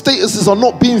WhatsApp statuses are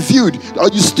not being viewed? Are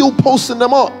you still posting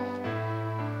them up?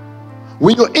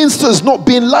 When your Insta is not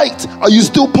being liked, are you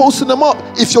still posting them up?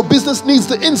 If your business needs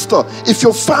the Insta, if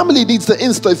your family needs the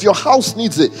Insta, if your house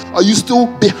needs it, are you still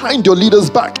behind your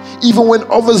leader's back even when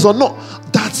others are not?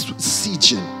 That's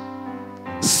sieging.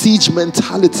 Siege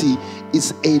mentality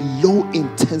is a low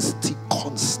intensity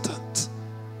constant.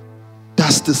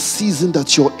 That's the season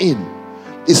that you're in.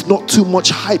 It's not too much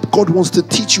hype. God wants to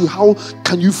teach you how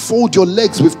can you fold your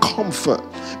legs with comfort.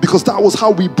 Because that was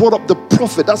how we brought up the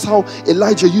prophet. That's how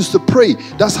Elijah used to pray.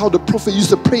 That's how the prophet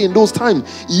used to pray in those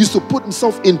times. He used to put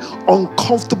himself in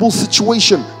uncomfortable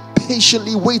situation,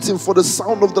 patiently waiting for the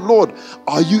sound of the Lord.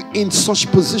 Are you in such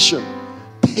position?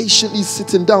 Patiently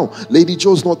sitting down. Lady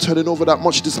Joe's not turning over that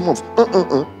much this month.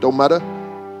 Don't matter.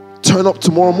 Turn up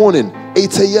tomorrow morning,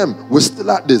 8 a.m. We're still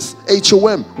at this.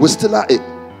 HOM, we're still at it.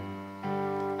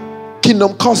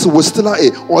 Kingdom Castle, we're still at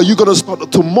it. Or are you going to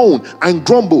start to moan and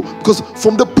grumble? Because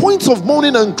from the point of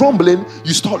moaning and grumbling,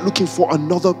 you start looking for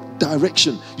another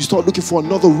direction. You start looking for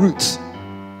another route.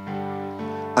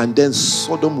 And then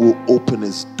Sodom will open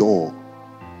its door.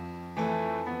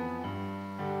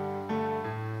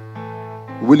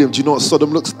 William, do you know what Sodom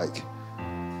looks like?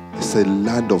 It's a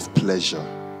land of pleasure.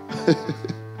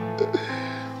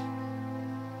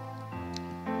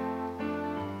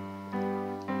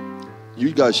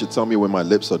 You guys should tell me when my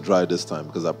lips are dry this time,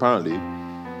 because apparently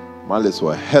my lips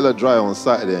were hella dry on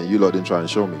Saturday and you lot didn't try and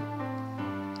show me.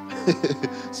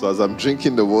 So as I'm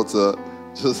drinking the water,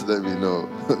 just let me know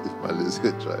if my lips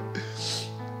get dry.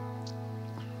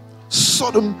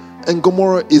 Sodom and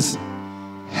Gomorrah is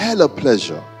hella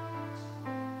pleasure.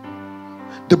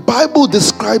 The Bible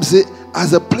describes it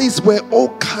as a place where all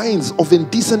kinds of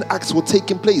indecent acts were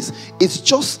taking place. It's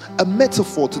just a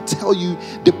metaphor to tell you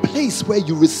the place where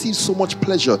you receive so much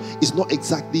pleasure is not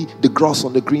exactly the grass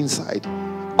on the green side.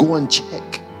 Go and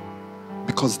check.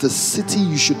 Because the city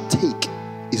you should take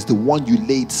is the one you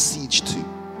laid siege to.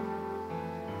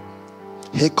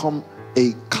 Here come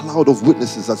a cloud of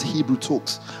witnesses as Hebrew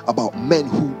talks about men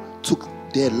who took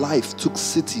their life, took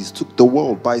cities, took the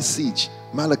world by siege.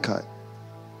 Malachi.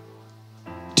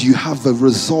 Do you have a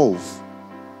resolve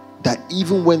that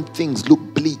even when things look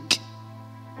bleak,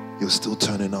 you're still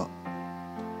turning up?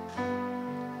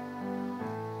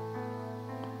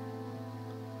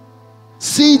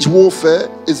 Siege warfare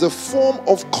is a form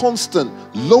of constant,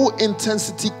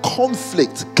 low-intensity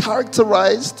conflict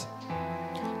characterized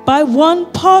by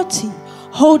one party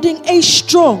holding a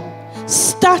strong,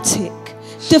 static,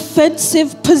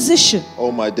 defensive position.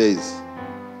 Oh my days.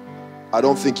 I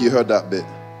don't think you heard that bit.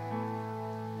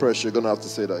 Press, you're going to have to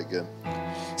say that again.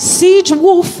 Siege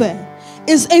warfare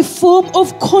is a form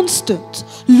of constant,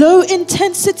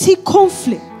 low-intensity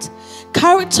conflict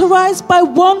characterized by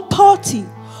one party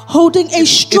holding a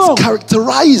strong... It's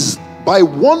characterized by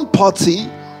one party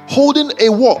holding a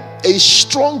what? A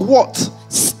strong what?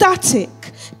 Static,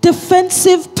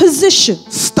 defensive position.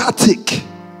 Static.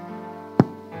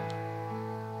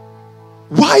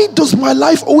 Why does my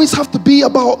life always have to be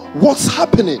about what's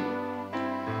happening?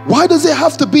 Why does it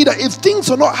have to be that if things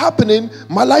are not happening,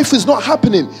 my life is not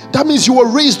happening? That means you were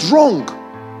raised wrong.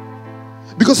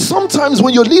 Because sometimes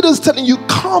when your leader is telling you,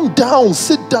 calm down,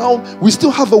 sit down, we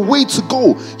still have a way to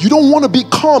go. You don't want to be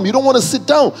calm. You don't want to sit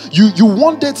down. You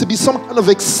want there to be some kind of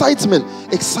excitement.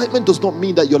 Excitement does not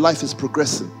mean that your life is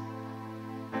progressing.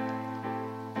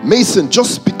 Mason,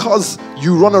 just because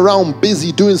you run around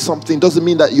busy doing something doesn't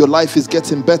mean that your life is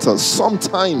getting better.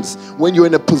 Sometimes when you're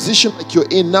in a position like you're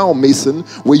in now, Mason,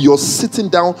 where you're sitting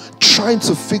down trying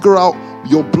to figure out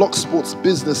your block sports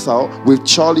business out with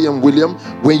Charlie and William,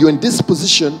 when you're in this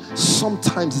position,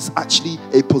 sometimes it's actually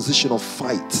a position of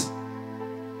fight.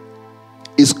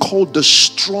 It's called the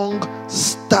strong,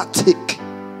 static,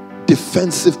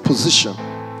 defensive position.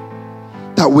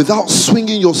 That without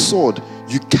swinging your sword,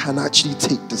 you can actually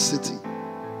take the city.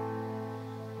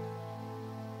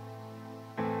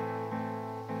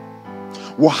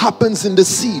 What happens in the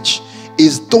siege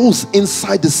is those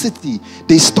inside the city,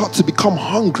 they start to become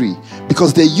hungry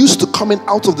because they're used to coming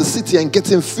out of the city and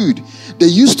getting food. They're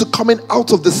used to coming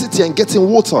out of the city and getting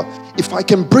water. If I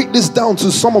can break this down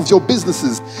to some of your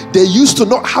businesses, they're used to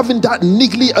not having that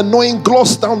niggly, annoying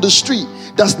gloss down the street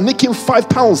that's nicking £5,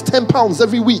 £10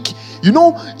 every week. You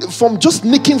know, from just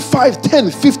nicking 5,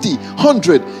 10, 50,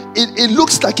 100, it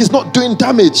looks like it's not doing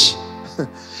damage.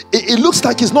 It looks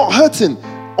like it's not hurting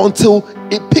until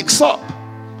it picks up.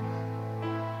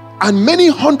 And many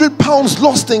 £100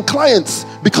 lost in clients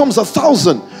becomes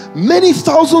 1,000. Many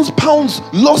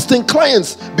 £1,000s lost in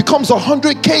clients becomes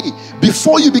 100K.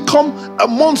 Before you become a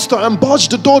monster and barge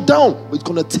the door down, it's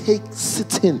going to take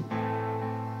sitting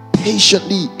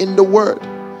patiently in the word,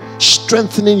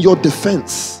 strengthening your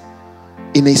defense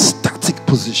in a static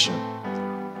position.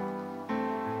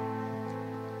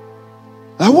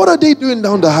 Like, what are they doing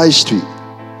down the high street?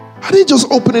 Are they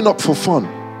just opening up for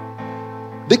fun?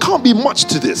 There can't be much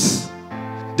to this.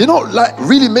 They're not like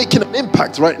really making an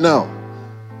impact right now.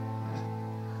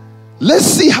 Let's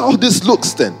see how this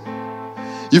looks then.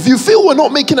 If you feel we're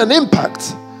not making an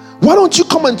impact, why don't you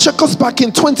come and check us back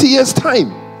in 20 years'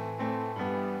 time?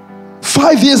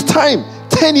 5 years' time,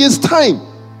 10 years' time.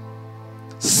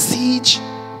 Siege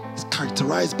is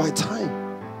characterized by time.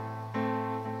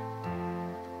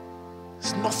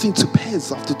 There's nothing to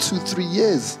pairs after 2-3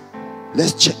 years.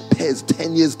 Let's check pairs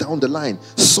 10 years down the line.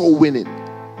 Soul winning.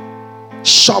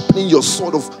 Sharpening your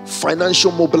sort of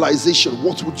financial mobilization.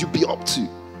 What would you be up to?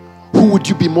 Who would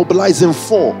you be mobilizing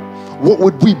for? What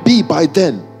would we be by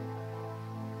then?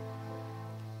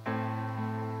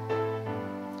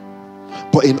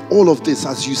 But in all of this,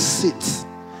 as you sit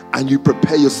and you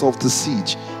prepare yourself to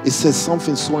siege, it says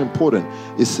something so important.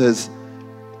 It says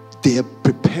they are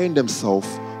preparing themselves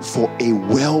for a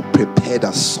well-prepared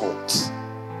assault.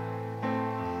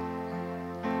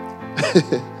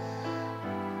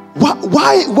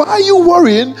 Why are you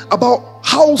worrying about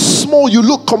how small you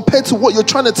look compared to what you're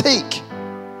trying to take?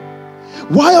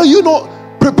 Why are you not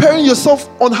preparing yourself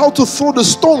on how to throw the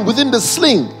stone within the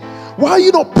sling? Why are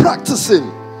you not practicing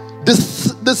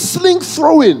the sling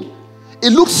throwing? It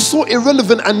looks so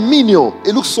irrelevant and menial.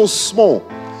 It looks so small.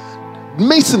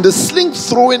 Mason, the sling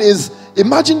throwing is,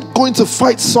 imagine going to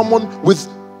fight someone with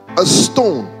a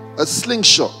stone, a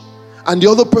slingshot, and the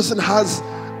other person has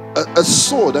a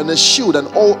sword and a shield and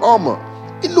all armor.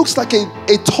 It looks like a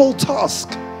tall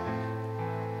task.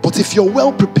 But if you're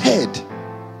well prepared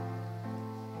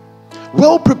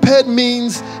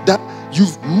means that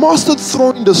you've mastered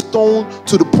throwing the stone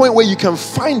to the point where you can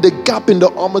find the gap in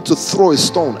the armor to throw a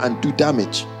stone and do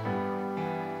damage.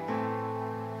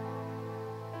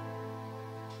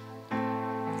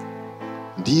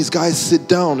 These guys sit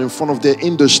down in front of their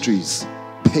industries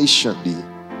patiently.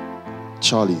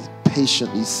 Charlie,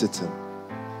 patiently sitting,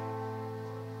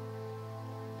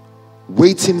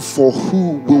 waiting for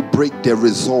who will break their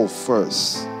resolve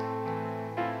first.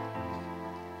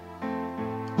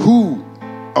 Who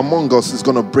among us is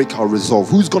going to break our resolve?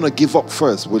 Who's going to give up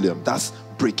first, William? That's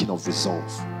breaking of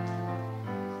resolve.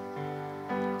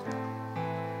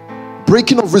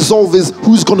 Breaking of resolve is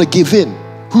who's going to give in.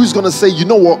 Who's going to say, you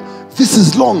know what, this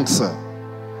is long, sir.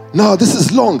 No, this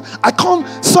is long. I can't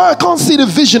see the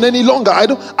vision any longer. I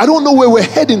don't know where we're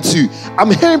heading to.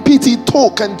 I'm hearing PT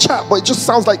talk and chat, but it just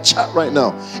sounds like chat right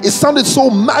now. It sounded so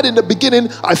mad in the beginning.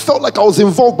 I felt like I was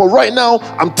involved, but right now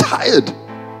I'm tired.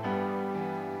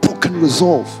 Broken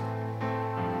resolve.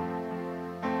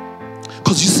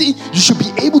 Because you see, you should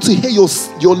be able to hear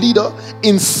your leader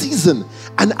in season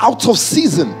and out of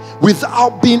season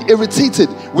without being irritated,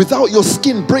 without your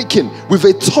skin breaking, with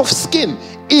a tough skin,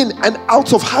 in and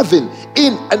out of having,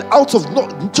 in and out of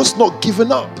not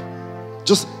giving up.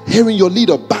 Just hearing your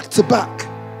leader back to back.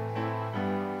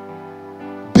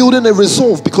 Building a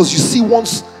resolve because you see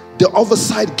once the other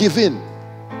side give in.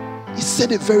 He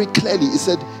said it very clearly. He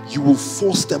said, you will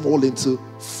force them all into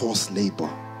forced labor.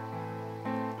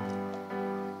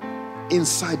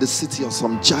 Inside the city are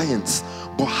some giants,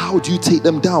 but how do you take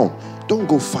them down? Don't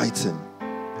go fighting.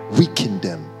 Weaken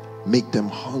them. Make them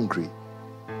hungry.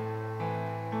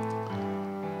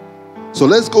 So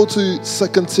let's go to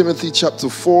 2 Timothy chapter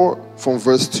 4 from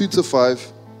verse 2 to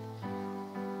 5.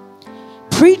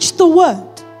 Preach the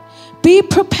word. Be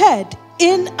prepared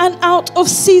in and out of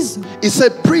season. It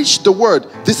said, preach the word.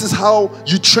 This is how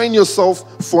you train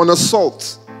yourself for an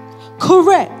assault.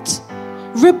 Correct,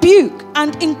 rebuke,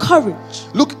 and encourage.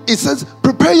 Look, it says,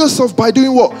 prepare yourself by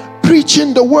doing what?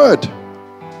 Preaching the word.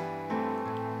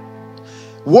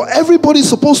 What everybody's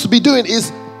supposed to be doing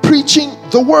is preaching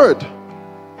the word.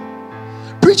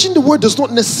 Preaching the word does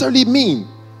not necessarily mean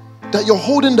that you're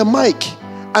holding the mic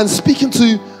and speaking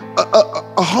to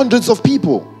hundreds of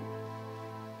people.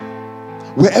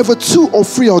 Wherever 2 or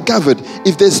 3 are gathered,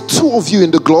 if there's 2 of you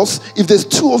in the Gloss, if there's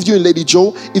 2 of you in Lady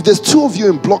Joe, if there's 2 of you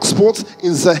in Block Sports,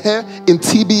 in Zahere, in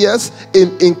TBS,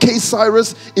 in K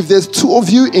Cyrus, if there's 2 of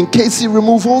you in KC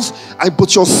Removals,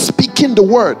 but you're speaking the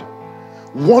word,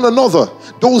 one another.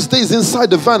 Those days inside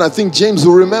the van, I think James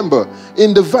will remember,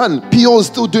 in the van, PO is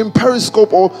still doing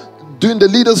Periscope or doing the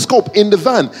leader scope in the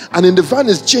van, and in the van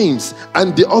is James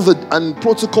and the other and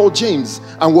Protocol James,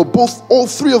 and all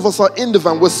 3 of us are in the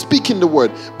van. We're speaking the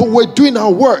word, but we're doing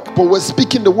our work, but we're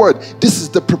speaking the word. This is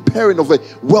the preparing of a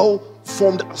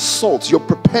well-formed assault. You're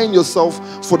preparing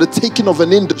yourself for the taking of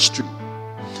an industry.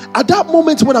 At that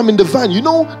moment when I'm in the van,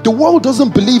 the world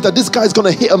doesn't believe that this guy's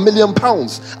going to hit £1 million.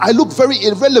 I look very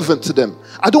irrelevant to them.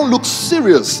 I don't look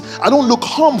serious. I don't look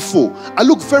harmful. I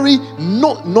look very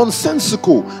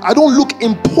nonsensical. I don't look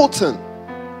important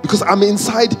because I'm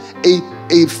inside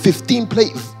a 15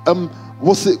 plate,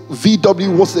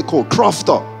 VW, what's it called?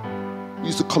 Crafter. We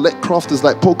used to collect crafters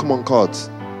like Pokemon cards.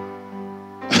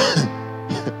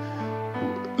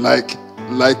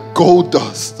 like gold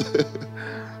dust.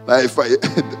 Like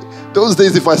those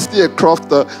days, if I see a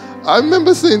crafter, I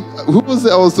remember saying, who was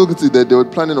it I was talking to that they were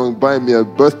planning on buying me a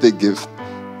birthday gift.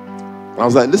 I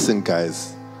was like, listen,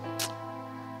 guys,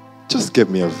 just get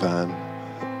me a van.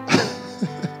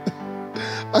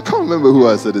 I can't remember who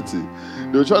I said it to.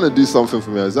 They were trying to do something for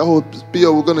me. I said, oh,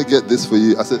 Pio, we're going to get this for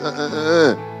you. I said,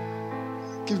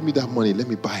 give me that money. Let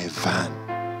me buy a van.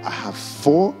 I have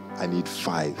 4. I need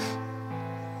 5.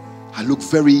 I look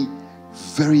very,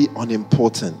 very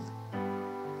unimportant.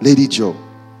 Lady Joe,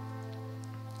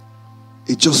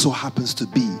 it just so happens to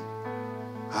be,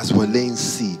 as we're laying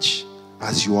siege,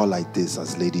 as you are like this,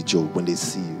 as Lady Joe, when they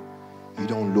see you, you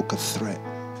don't look a threat.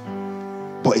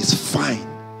 But it's fine.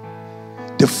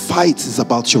 The fight is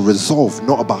about your resolve,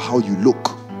 not about how you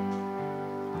look.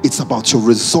 It's about your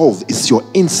resolve. It's your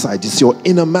inside. It's your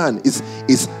inner man.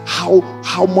 It's how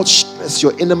much stress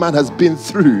your inner man has been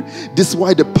through. This is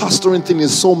why the pastoring thing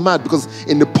is so mad, because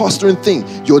in the pastoring thing,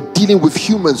 you're dealing with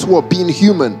humans who are being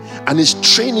human, and it's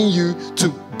training you to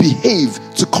behave,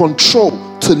 to control,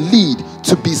 to lead,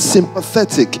 to be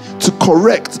sympathetic, to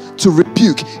correct, to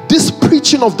rebuke. This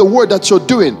preaching of the word that you're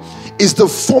doing is the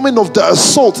forming of the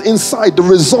assault inside, the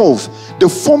resolve. The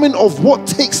forming of what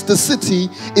takes the city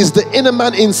is the inner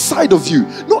man inside of you,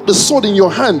 not the sword in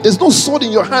your hand. There's no sword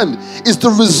in your hand. It's the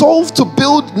resolve to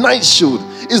build Nxtion.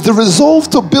 It's the resolve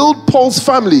to build Paul's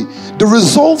family. The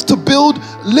resolve to build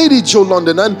Lady Joe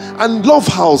London and Love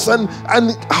House and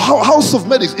House of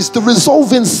Medics. It's the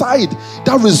resolve inside.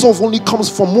 That resolve only comes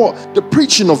from what? The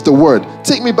preaching of the word.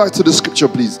 Take me back to the scripture,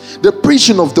 please. The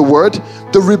preaching of the word,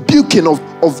 the rebuking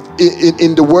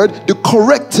in the word, the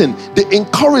correcting, the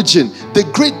encouraging, the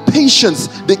great patience,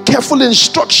 the careful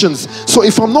instructions. So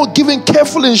if I'm not giving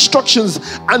careful instructions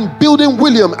and building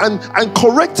William and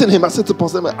correcting him, I said to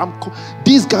Pastor,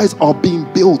 these guys are being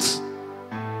built.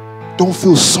 Don't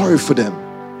feel sorry for them,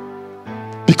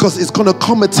 because it's going to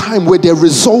come a time where their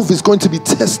resolve is going to be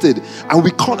tested, and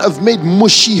we can't have made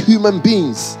mushy human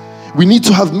beings. We need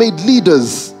to have made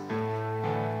leaders.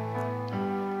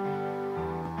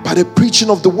 By the preaching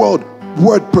of the word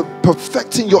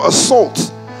perfecting your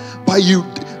assault. By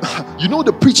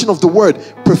the preaching of the word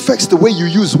perfects the way you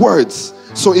use words.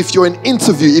 So if you're an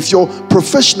interview, if you're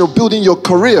professional building your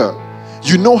career,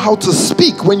 you know how to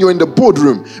speak when you're in the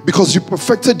boardroom because you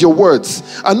perfected your words.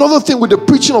 Another thing with the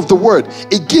preaching of the word,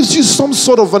 it gives you some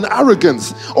sort of an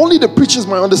arrogance. Only the preachers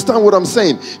might understand what I'm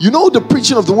saying. The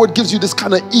preaching of the word gives you this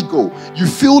kind of ego. You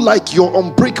feel like you're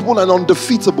unbreakable and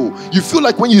undefeatable. You feel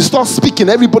like when you start speaking,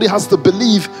 everybody has to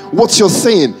believe what you're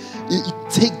saying. You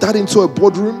take that into a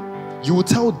boardroom, you will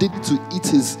tell Diddy to eat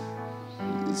his...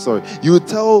 You will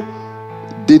tell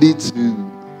Diddy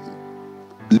to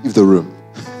leave the room.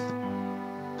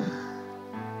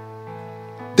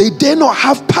 They dare not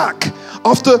have pack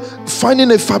after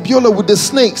finding a Fabiola with the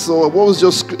snakes, or what was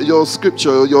your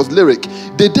scripture, your lyric.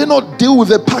 They dare not deal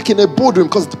with a pack in a boardroom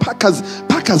because the pack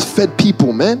has fed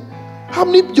people, man. How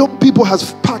many young people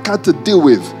has pack had to deal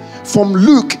with? From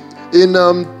Luke In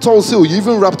Tulsa Hill, you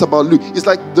even rapped about Luke. It's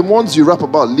like the ones you rap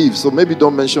about leave. So maybe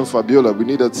don't mention Fabiola. We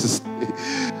need her to stay.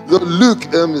 Luke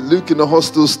in the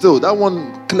hostel still. That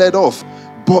one cleared off.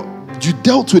 But you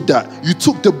dealt with that. You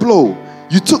took the blow.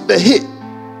 You took the hit.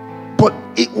 But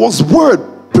it was word.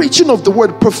 Preaching of the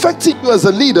word. Perfecting you as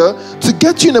a leader to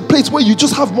get you in a place where you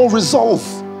just have more resolve.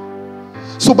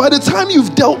 So by the time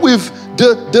you've dealt with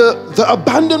the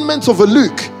abandonment of a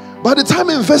Luke, by the time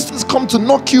investors come to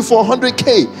knock you for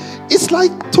 100K, it's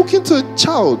like talking to a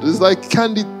child. It's like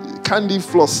candy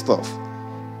floss stuff.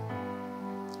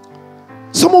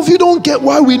 Some of you don't get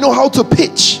why we know how to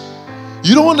pitch.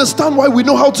 You don't understand why we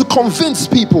know how to convince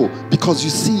people, because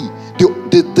you see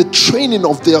the training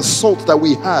of the assault that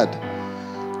we had,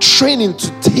 training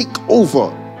to take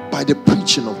over by the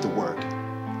preaching of the word.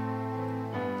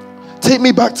 Take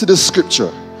me back to the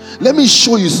scripture. Let me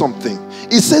show you something.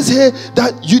 It says here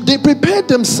that they prepared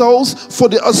themselves for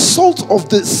the assault of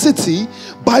the city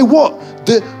by what?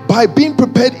 By being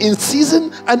prepared in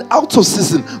season and out of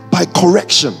season, by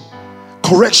correction.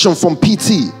 Correction from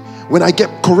PT. When I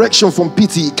get correction from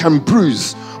PT, it can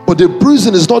bruise. But the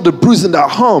bruising is not the bruising that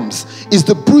harms. It's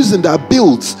the bruising that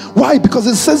builds. Why? Because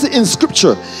it says it in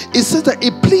scripture. It says that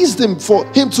it pleased him for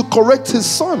him to correct his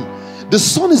son. The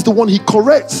son is the one he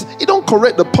corrects. He don't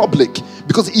correct the public,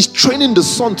 because he's training the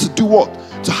son to do what?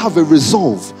 To have a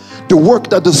resolve. The work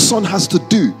that the son has to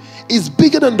do is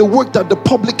bigger than the work that the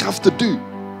public have to do.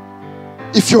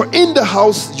 If you're in the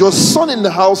house, your son in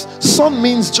the house, son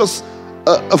means just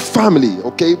a family,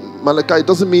 okay? Malachi, it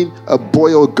doesn't mean a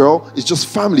boy or a girl, it's just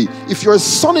family. If you're a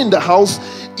son in the house,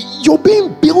 you're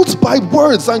being built by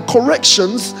words and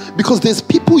corrections, because there's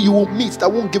people you will meet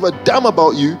that won't give a damn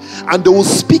about you, and they will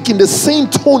speak in the same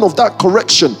tone of that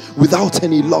correction without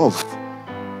any love.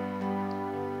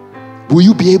 Will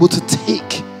you be able to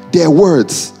take their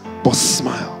words but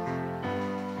smile?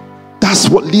 That's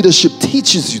what leadership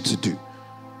teaches you to do.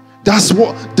 That's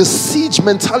what the Seige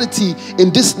mentality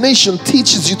in this nation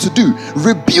teaches you to do.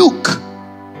 Rebuke.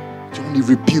 You only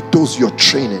rebuke those you're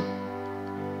training.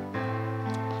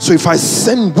 So if I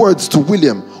send words to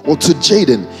William or to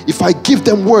Jaden, if I give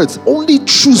them words, only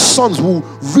true sons will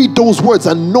read those words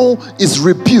and know it's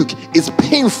rebuke, it's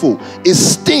painful, it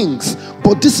stings.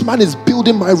 But this man is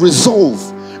building my resolve,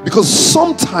 because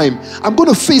sometime I'm going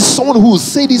to face someone who will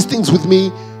say these things with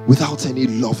me without any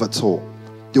love at all.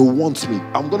 They will want me.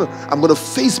 I'm gonna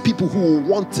face people who will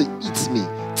want to eat me,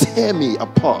 tear me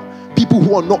apart. People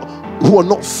who are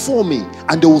not for me,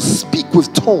 and they will speak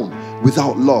with tone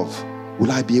without love.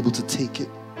 Will I be able to take it?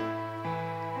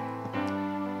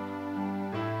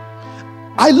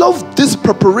 I love this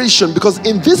preparation, because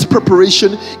in this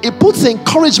preparation, it puts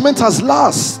encouragement as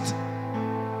last.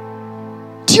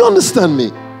 Do you understand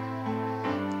me?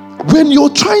 When you're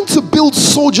trying to build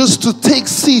soldiers to take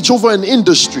siege over an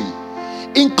industry,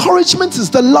 encouragement is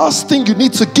the last thing you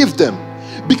need to give them,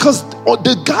 because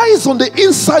the guys on the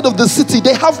inside of the city,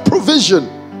 they have provision.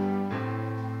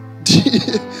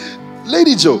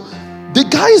 Lady Joe, the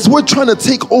guys we're trying to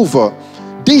take over,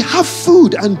 they have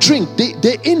food and drink.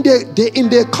 They're in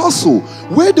their castle.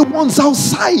 We're the ones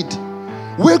outside.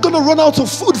 We're going to run out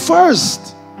of food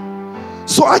first.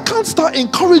 So I can't start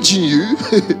encouraging you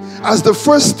as the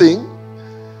first thing,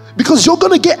 because you're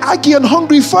going to get aggy and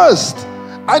hungry first.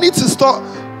 I need to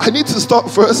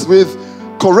start first with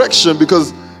correction,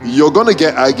 because you're going to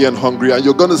get aggy and hungry, and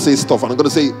you're going to say stuff, and I'm going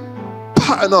to say,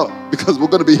 pattern up, because we're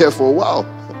going to be here for a while.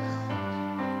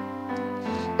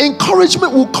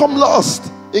 Encouragement will come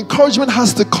last. Encouragement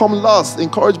has to come last.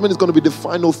 Encouragement is going to be the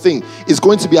final thing. It's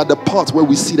going to be at the part where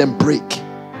we see them break.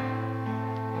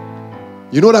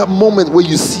 You know that moment where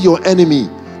you see your enemy,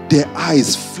 their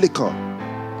eyes flicker.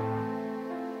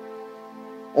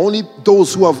 Only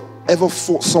those who have ever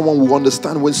fought someone will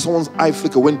understand when someone's eye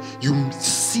flicker, when you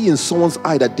see in someone's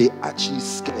eye that they're actually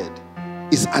scared.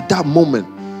 It's at that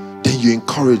moment, then you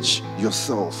encourage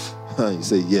yourself. You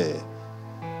say, yeah.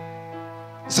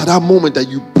 It's at that moment that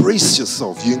you brace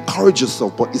yourself, you encourage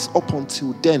yourself, but it's up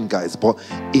until then, guys. But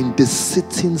in the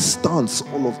sitting stance,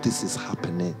 all of this is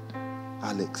happening.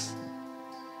 Alex,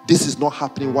 this is not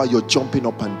happening while you're jumping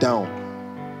up and down,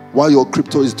 while your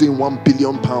crypto is doing £1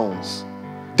 billion.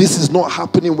 This is not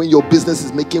happening when your business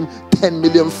is making 10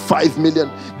 million, 5 million.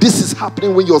 This is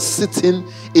happening when you're sitting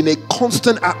in a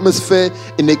constant atmosphere,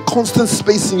 in a constant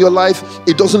space in your life.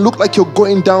 It doesn't look like you're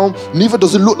going down, neither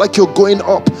does it look like you're going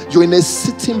up. You're in a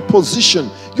sitting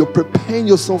position. You're preparing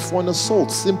yourself for an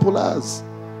assault. Simple as.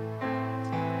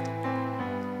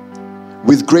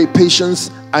 With great patience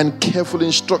and careful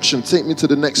instruction. Take me to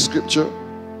the next scripture.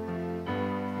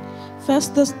 1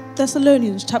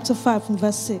 Thessalonians chapter 5 from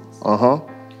verse 6. Uh-huh.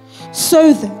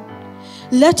 So then,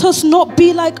 let us not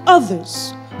be like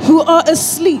others who are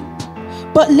asleep,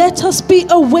 but let us be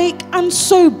awake and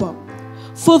sober.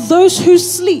 For those who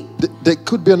sleep. There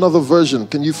could be another version.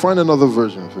 Can you find another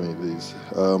version for me, please?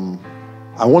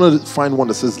 I want to find one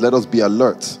that says, let us be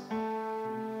alert.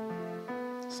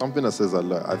 Something that says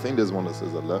alert. I think there's one that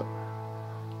says alert.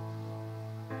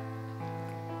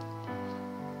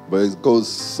 But it goes,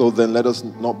 so then let us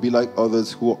not be like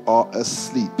others who are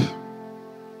asleep.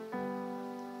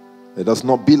 Let us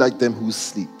not be like them who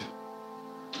sleep.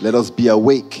 Let us be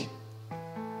awake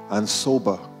and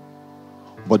sober.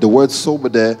 But the word sober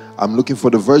there, I'm looking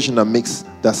for the version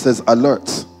that says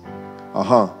alert.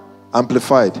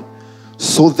 Amplified.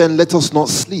 So then let us not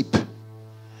sleep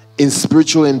in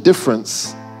spiritual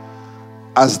indifference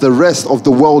as the rest of the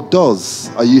world does.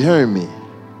 Are you hearing me?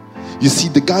 You see,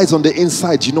 the guys on the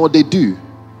inside, you know what they do?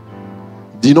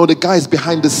 Do you know the guys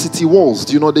behind the city walls?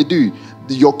 Do you know what they do?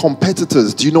 Your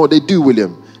competitors, do you know what they do,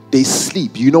 William? They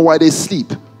sleep. You know why they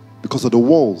sleep? Because of the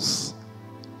walls.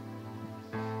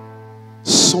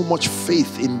 So much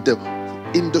faith in the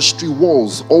industry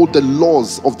walls, all the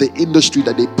laws of the industry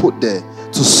that they put there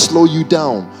to slow you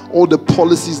down, all the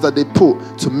policies that they put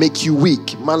to make you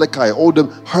weak. Malachi, all the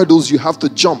hurdles you have to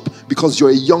jump because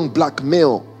you're a young black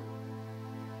male.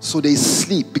 So they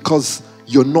sleep because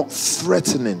you're not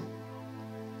threatening.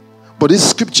 But this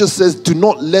scripture says, do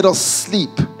not let us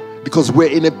sleep, because we're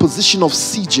in a position of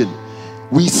sieging.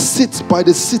 We sit by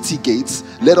the city gates.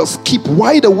 Let us keep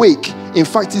wide awake. In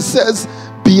fact, it says,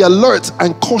 be alert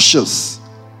and cautious.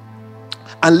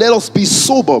 And let us be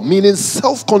sober, meaning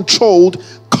self-controlled,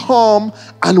 calm,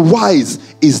 and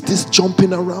wise. Is this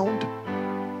jumping around?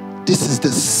 This is the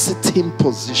sitting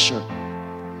position.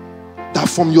 That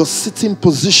from your sitting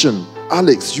position,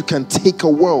 Alex, you can take a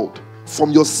world.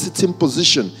 From your sitting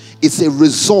position, it's a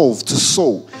resolve to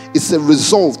sow. It's a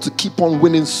resolve to keep on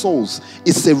winning souls.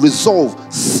 It's a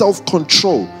resolve,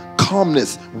 self-control,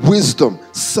 calmness, wisdom,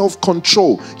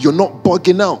 self-control. You're not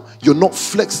bugging out. You're not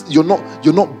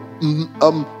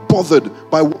bothered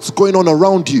by what's going on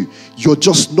around you. You're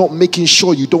just not making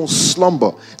sure you don't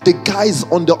slumber. The guys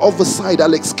on the other side,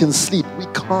 Alex, can sleep. We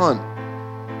can't.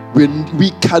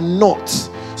 We cannot.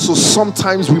 So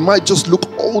sometimes we might just look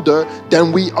older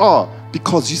than we are,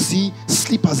 because you see,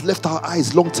 sleep has left our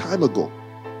eyes long time ago.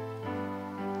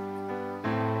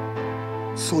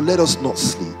 So let us not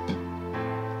sleep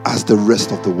as the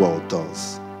rest of the world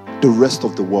does. The rest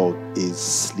of the world is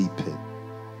sleeping.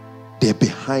 They're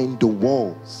behind the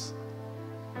walls.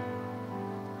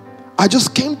 I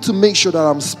just came to make sure that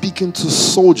I'm speaking to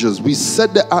soldiers. We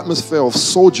set the atmosphere of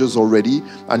soldiers already,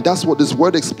 and that's what this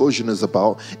word explosion is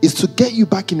about, is to get you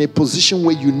back in a position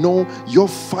where you know you're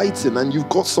fighting and you've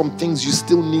got some things you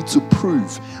still need to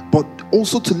prove, but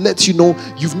also to let you know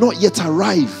you've not yet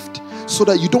arrived, so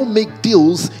that you don't make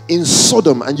deals in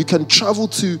Sodom and you can travel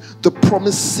to the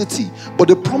promised city. But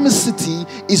the promised city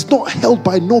is not held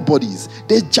by nobodies.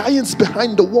 There are giants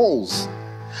behind the walls.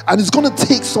 And it's going to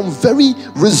take some very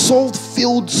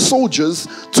resolve-filled soldiers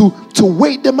to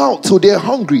wait them out till they're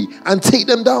hungry and take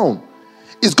them down.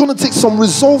 It's going to take some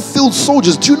resolve-filled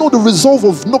soldiers. Do you know the resolve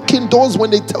of knocking doors when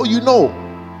they tell you no?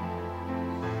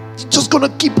 You're just going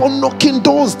to keep on knocking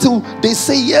doors till they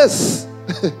say yes.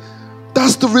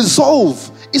 That's the resolve.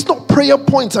 It's not prayer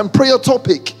points and prayer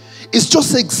topic. It's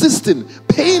just existing,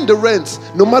 paying the rent,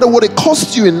 no matter what it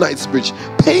costs you in Knightsbridge,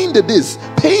 paying the this,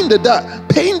 paying the that,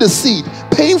 paying the seed,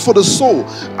 paying for the soul.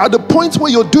 At the point where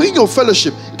you're doing your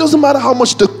fellowship, it doesn't matter how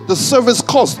much the service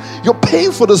costs. You're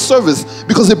paying for the service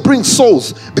because it brings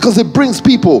souls, because it brings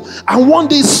people. And one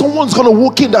day someone's going to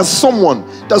walk in, that's someone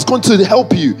that's going to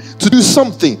help you to do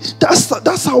something.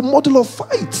 That's our model of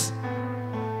fight.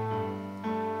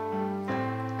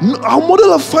 Our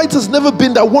model of fight has never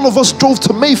been that one of us drove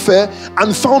to Mayfair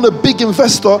and found a big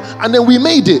investor and then we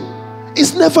made it.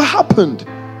 It's never happened.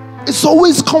 It's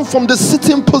always come from the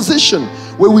sitting position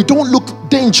where we don't look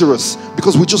dangerous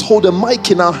because we just hold a mic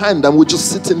in our hand and we're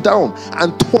just sitting down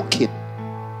and talking.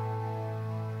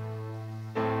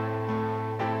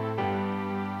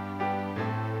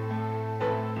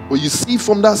 Well, you see,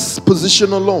 from that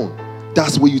position alone,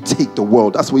 that's where you take the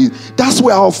world. That's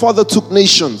where our Father took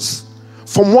nations.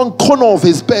 From one corner of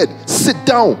his bed, sit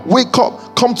down, wake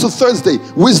up, come to Thursday,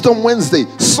 Wisdom Wednesday,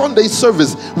 Sunday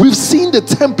service. We've seen the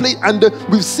template and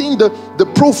we've seen the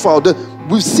profile.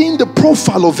 We've seen the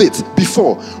profile of it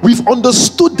before. We've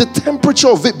understood the temperature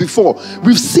of it before.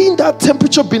 We've seen that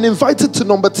temperature being invited to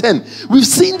number 10. We've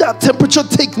seen that temperature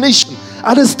take nation.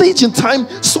 At a stage in time,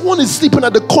 someone is sleeping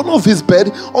at the corner of his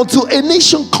bed until a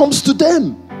nation comes to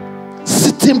them.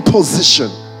 Sitting position.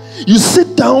 You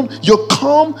sit down, you're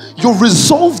calm, you're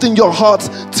resolved in your heart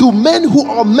till men who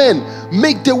are men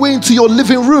make their way into your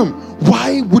living room.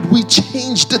 Why would we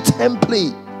change the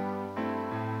template?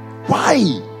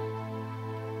 Why?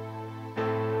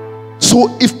 So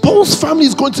if Paul's family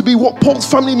is going to be what Paul's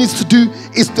family needs to do,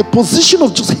 is the position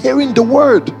of just hearing the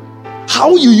word.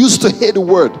 How you used to hear the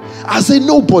word as a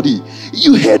nobody.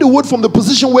 You hear the word from the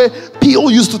position where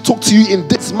people used to talk to you in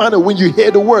this manner when you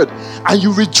hear the word. And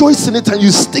you rejoice in it and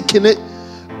you stick in it.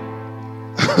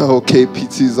 Okay,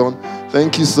 PT's on.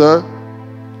 Thank you, sir.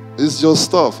 It's your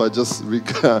stuff. I just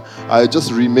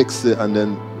remix it and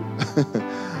then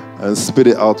and spit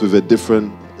it out with a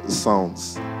different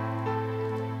sounds.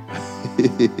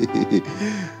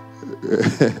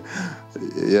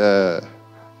 Yeah.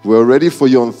 We're ready for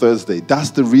you on Thursday. That's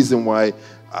the reason why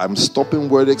I'm stopping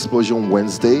Word Explosion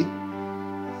Wednesday.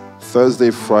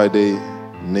 Thursday, Friday,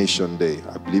 Nation Day.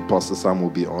 I believe Pastor Sam will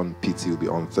be on, PT will be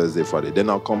on Thursday, Friday. Then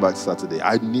I'll come back Saturday.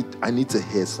 I need to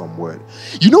hear some word.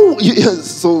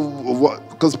 So what?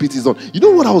 Because PT's on. You know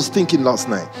what I was thinking last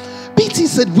night? PT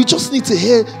said we just need to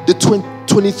hear the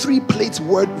 23 plate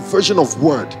word version of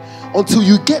word. Until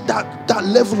you get that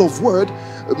level of word,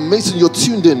 Mason, you're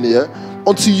tuned in there.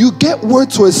 Until you get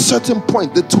word to a certain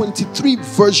point, the 23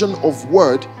 version of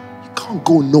word, you can't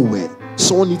go nowhere.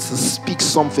 Someone needs to speak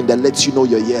something that lets you know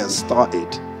your year has started.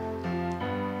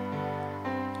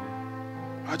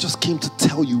 I just came to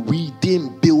tell you, we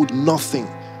didn't build nothing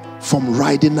from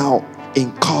riding out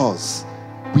in cars.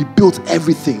 We built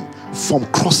everything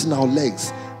from crossing our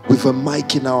legs with a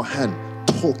mic in our hand,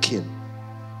 talking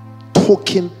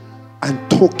and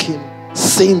talking,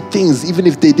 saying things even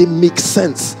if they didn't make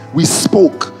sense. We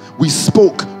spoke.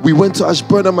 We went to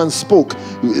Ashburnham and spoke.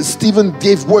 Stephen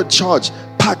gave word charge.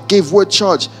 Pat gave word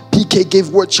charge. PK gave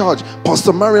word charge.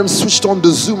 Pastor Mariam switched on the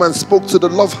Zoom and spoke to the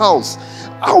Love House.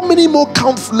 How many more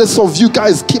countless of you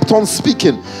guys kept on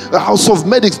speaking? The House of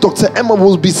Medics, Dr. Emma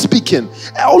will be speaking.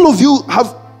 All of you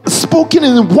have spoken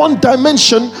in one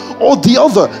dimension or the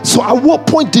other. So at what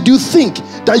point did you think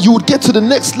that you would get to the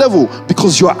next level?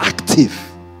 Because you're active.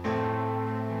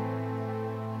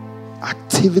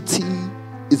 Activity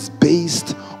is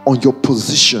based on your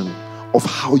position of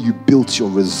how you built your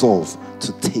resolve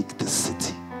to take the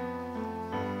city.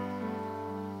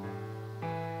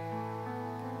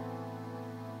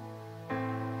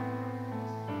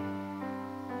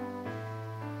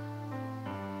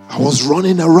 I was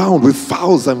running around with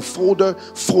files and folder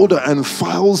and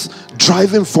files,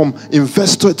 driving from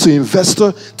investor to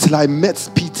investor till I met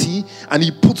PT, and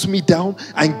he put me down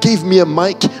and gave me a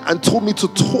mic and told me to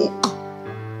talk.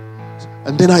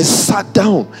 And then I sat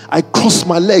down, I crossed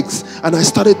my legs and I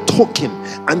started talking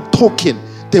and talking.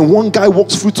 Then one guy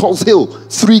walks through Tulse Hill,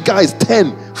 3 guys,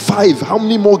 10, 5, how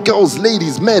many more girls,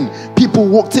 ladies, men, people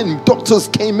walked in, doctors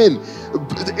came in,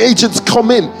 agents come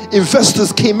in,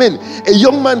 investors came in. A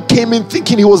young man came in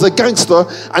thinking he was a gangster,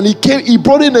 and he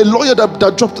brought in a lawyer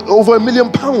that dropped over £1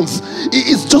 million.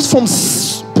 It's just from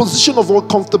position of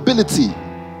uncomfortability.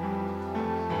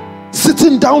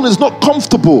 Sitting down is not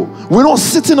comfortable. We're not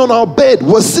sitting on our bed.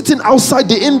 We're sitting outside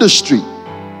the industry.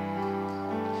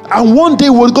 And one day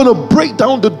we're going to break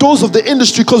down the doors of the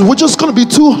industry because we're just going to be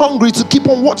too hungry to keep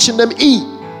on watching them eat.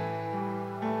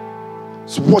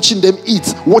 So watching them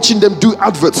eat, watching them do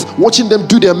adverts, watching them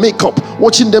do their makeup,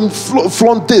 watching them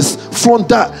flaunt this, flaunt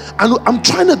that. And I'm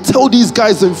trying to tell these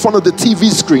guys in front of the TV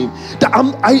screen that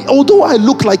although I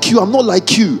look like you, I'm not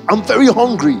like you. I'm very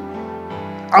hungry.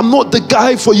 I'm not the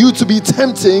guy for you to be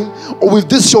tempting or with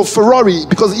this your Ferrari,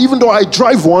 because even though I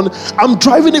drive one, I'm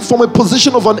driving it from a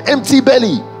position of an empty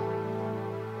belly.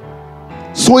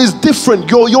 So it's different.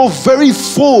 You're very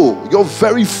full. You're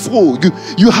very full.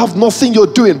 You have nothing you're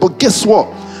doing. But guess what?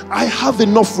 I have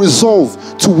enough resolve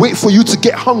to wait for you to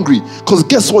get hungry. Because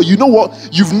guess what? You know what?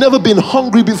 You've never been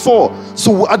hungry before.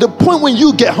 So at the point when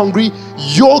you get hungry,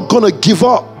 you're going to give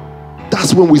up.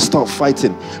 That's when we start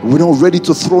fighting. We're not ready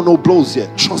to throw no blows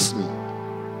yet. Trust me.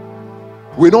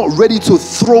 We're not ready to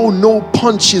throw no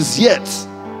punches yet.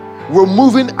 We're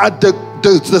moving at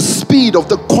the speed of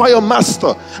the choir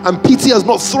master, and PT has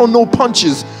not thrown no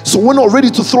punches, so we're not ready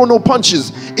to throw no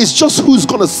punches. It's just who's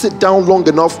gonna sit down long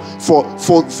enough for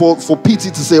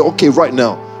PT to say, okay, right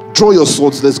now, draw your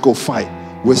swords, let's go fight.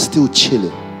 We're still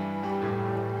chilling.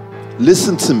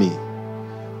 Listen to me.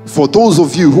 For those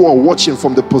of you who are watching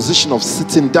from the position of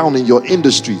sitting down in your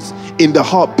industries, in the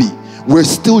heartbeat, we're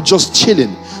still just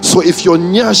chilling. So if your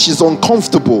nyash is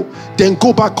uncomfortable, then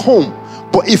go back home.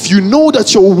 But if you know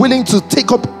that you're willing to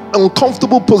take up an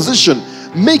uncomfortable position,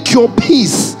 make your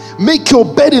peace, make your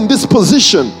bed in this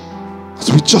position.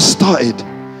 As we just started,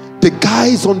 The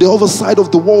guys on the other side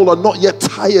of the wall are not yet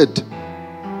tired.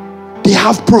 They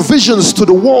have provisions to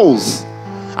the walls.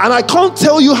 And I can't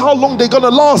tell you how long they're going to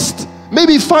last.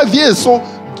 Maybe 5 years. So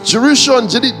Jerusalem,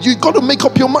 you got to make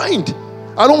up your mind.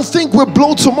 I don't think we'll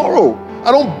blow tomorrow.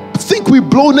 I don't think we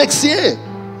blow next year.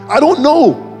 I don't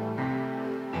know.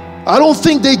 I don't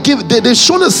think they've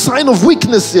shown a sign of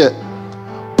weakness yet.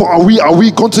 But are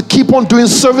we going to keep on doing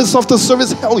service after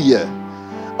service? Hell yeah.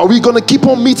 Are we going to keep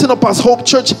on meeting up as Hope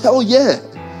Church? Hell yeah.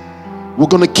 We're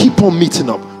going to keep on meeting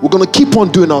up. We're going to keep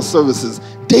on doing our services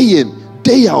day in,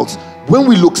 day out. When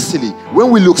we look silly, when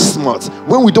we look smart,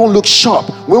 when we don't look sharp,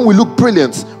 when we look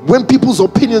brilliant, when people's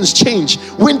opinions change,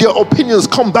 when their opinions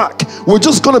come back, we're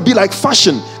just going to be like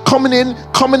fashion, coming in,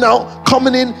 coming out,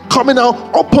 coming in, coming out,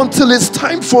 up until it's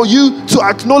time for you to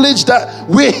acknowledge that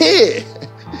we're here.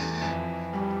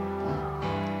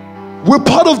 We're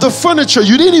part of the furniture.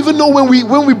 You didn't even know when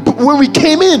we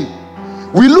came in.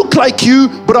 We look like you,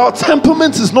 but our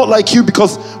temperament is not like you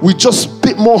because we're just a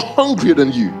bit more hungry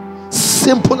than you.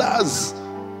 Simple as.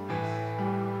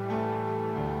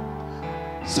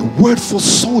 It's a word for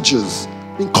soldiers.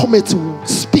 Didn't come here to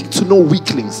speak to no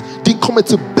weaklings. Didn't come here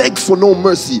to beg for no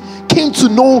mercy. Came to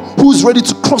know who's ready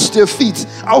to cross their feet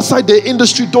outside their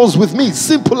industry doors with me.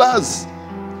 Simple as.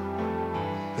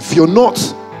 If you're not,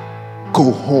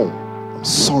 go home. I'm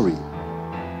sorry.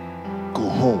 Go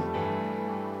home.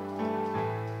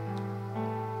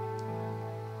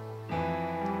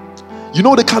 You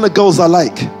know the kind of girls I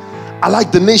like? I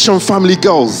like the Nxtion family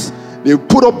girls. They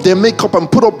put up their makeup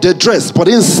and put up their dress, but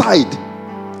inside,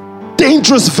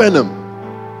 dangerous venom.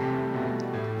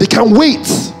 They can wait.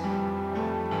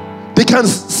 They can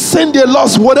send their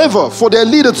last whatever for their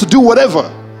leader to do whatever.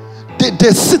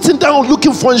 They're sitting down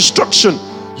looking for instruction.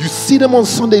 You see them on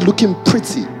Sunday looking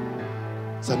pretty.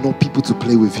 There are no people to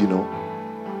play with, you know.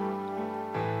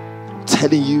 I'm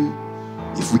telling you,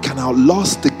 if we can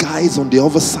outlast the guys on the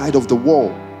other side of the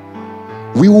wall,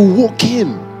 we will walk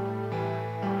in.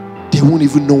 They won't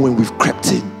even know when we've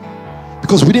crept in.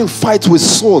 Because we didn't fight with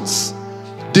swords.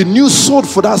 The new sword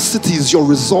for that city is your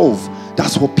resolve.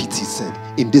 That's what PT said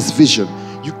in this vision.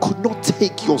 You could not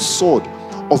take your sword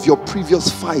of your previous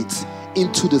fight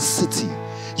into the city.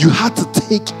 You had to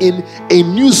take in a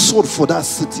new sword for that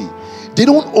city. They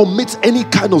don't omit any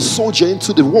kind of soldier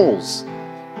into the walls.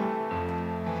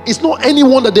 It's not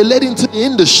anyone that they let into the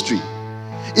industry.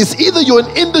 It's either you're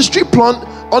an industry plant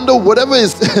under whatever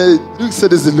is Luke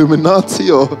said is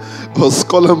Illuminati or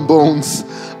Skull and Bones.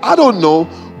 I don't know,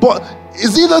 but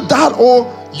it's either that or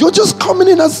you're just coming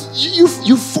in as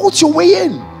you fought your way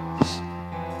in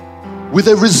with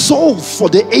a resolve for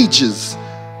the ages.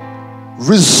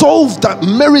 Resolve that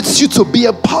merits you to be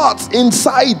a part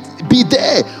inside, be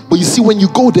there. But you see, when you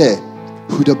go there,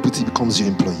 Huda Booty becomes your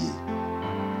employee.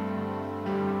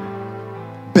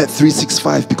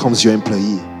 Bet365 becomes your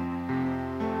employee.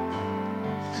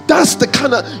 That's the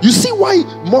kind of, you see why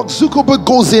Mark Zuckerberg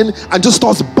goes in and just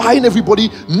starts buying everybody,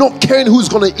 not caring who's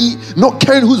going to eat, not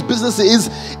caring whose business it is.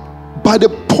 By the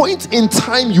point in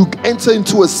time you enter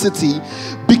into a city,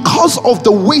 because of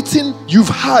the waiting you've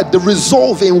had, the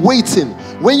resolve in waiting,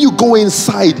 when you go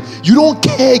inside, you don't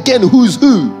care again who's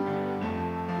who.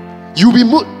 You'll be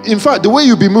in fact, the way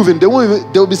you'll be moving,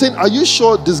 they'll be saying, are you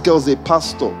sure this girl's a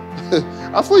pastor?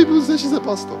 I thought you would say she's a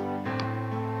pastor.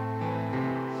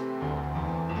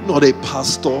 Not a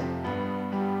pastor,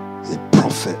 a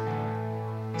prophet,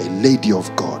 a lady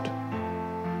of God,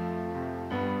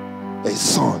 a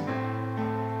son.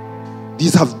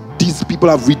 These people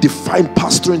have redefined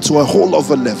pastor into a whole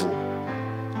other level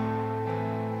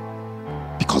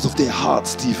because of their heart,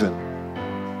 Stephen.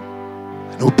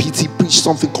 I know PT preached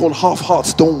something called half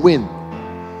hearts don't win.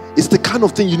 It's the kind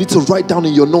of thing you need to write down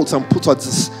in your notes and put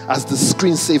as the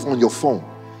screensaver on your phone.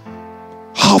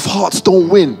 Half hearts don't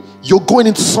win. You're going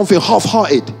into something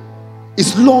half-hearted.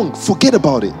 It's long. Forget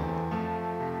about it.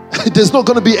 There's not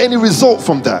going to be any result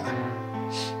from that.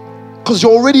 Because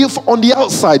you're already on the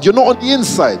outside. You're not on the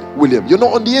inside, William. You're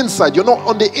not on the inside. You're not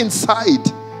on the inside.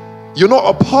 You're not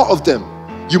a part of them.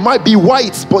 You might be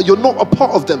white, but you're not a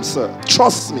part of them, sir.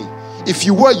 Trust me. If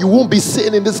you were, you won't be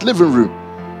sitting in this living room.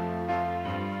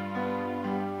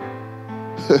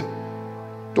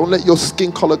 Don't let your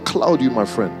skin color cloud you, my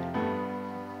friend.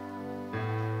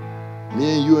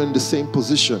 Me and you are in the same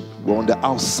position. We're on the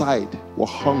outside. We're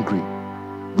hungry.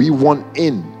 We want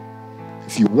in.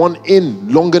 If you want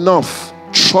in long enough,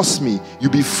 trust me,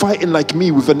 you'll be fighting like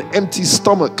me with an empty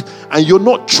stomach, and you're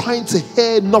not trying to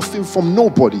hear nothing from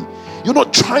nobody. You're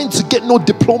not trying to get no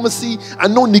diplomacy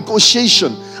and no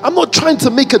negotiation. I'm not trying to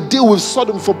make a deal with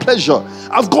Sodom for pleasure.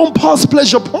 I've gone past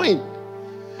pleasure point.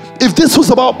 If this was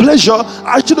about pleasure,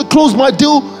 I should have closed my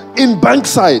deal in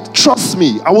Bankside. Trust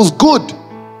me, I was good.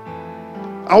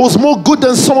 I was more good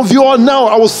than some of you are now.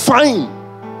 I was fine.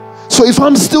 So if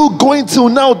I'm still going till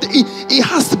now, it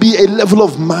has to be a level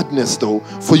of madness though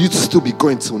for you to still be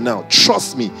going till now.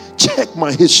 Trust me, check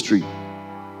my history.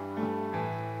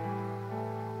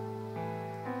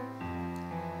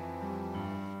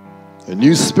 A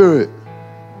new spirit.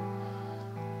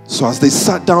 So as they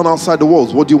sat down outside the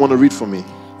walls, what do you want to read for me?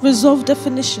 Resolve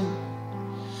definition.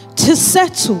 To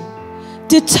settle,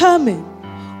 determine,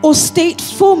 or state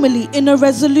formally in a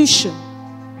resolution.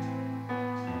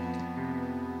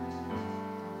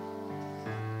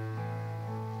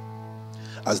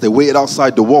 As they waited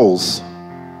outside the walls,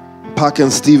 Pac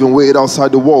and Stephen waited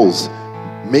outside the walls,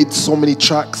 made so many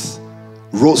tracks,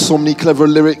 wrote so many clever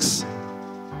lyrics,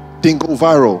 didn't go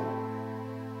viral.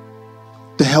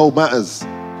 The hell matters?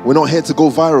 We're not here to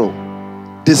go viral.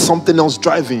 There's something else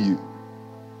driving you.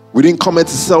 We didn't come here to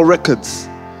sell records.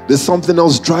 There's something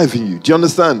else driving you. Do you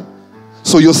understand?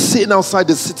 So you're sitting outside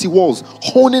the city walls,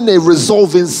 honing a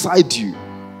resolve inside you.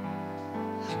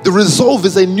 The resolve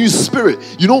is a new spirit.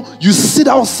 You know, you sit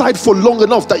outside for long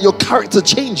enough that your character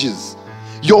changes.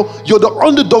 You're the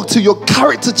underdog till your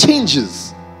character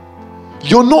changes.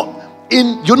 You're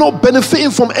not benefiting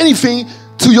from anything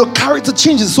till your character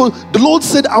changes. So the Lord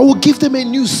said, I will give them a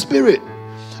new spirit.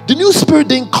 The new spirit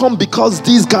didn't come because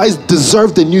these guys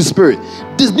deserved a new spirit.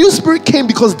 This new spirit came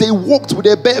because they walked with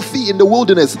their bare feet in the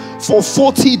wilderness for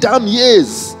 40 damn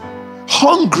years.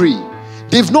 Hungry.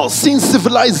 They've not seen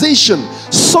civilization.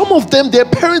 Some of them, their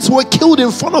parents were killed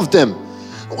in front of them.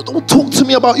 Don't talk to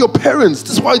me about your parents.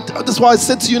 That's why I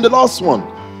said to you in the last one.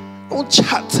 Don't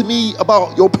chat to me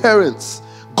about your parents.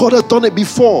 God has done it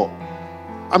before.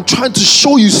 I'm trying to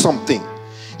show you something.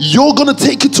 You're going to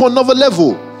take it to another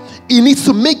level. It needs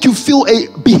to make you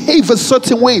behave a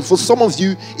certain way. For some of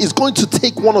you, it's going to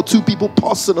take one or two people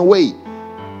passing away.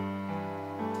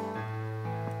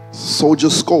 Soldier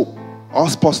scope.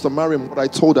 Ask Pastor Mariam what I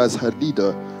told her as her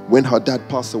leader when her dad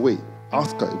passed away.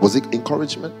 Ask her, was it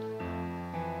encouragement?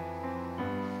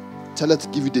 Tell her to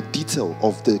give you the detail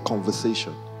of the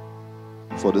conversation.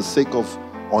 For the sake of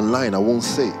online, I won't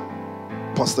say.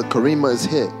 Pastor Karima is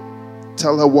here.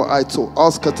 Tell her what I told.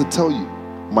 Ask her to tell you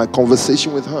my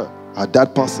conversation with her. Her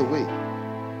dad passed away.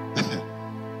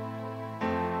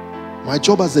 My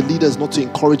job as a leader is not to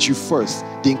encourage you first.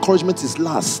 The encouragement is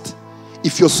last.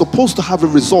 If you're supposed to have a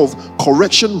resolve,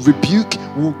 correction, rebuke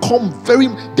will come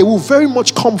they will very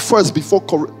much come first before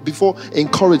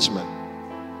encouragement.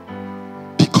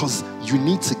 Because you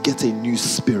need to get a new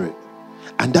spirit.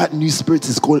 And that new spirit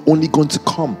is only going to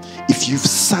come if you've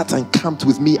sat and camped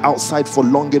with me outside for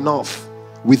long enough.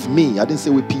 With me, I didn't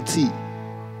say with PT.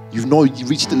 You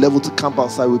reached the level to camp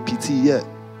outside with PT yet.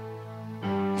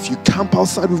 If you camp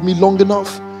outside with me long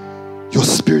enough, your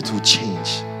spirit will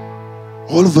change.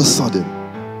 All of a sudden,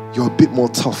 you're a bit more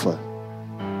tougher.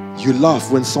 You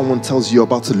laugh when someone tells you you're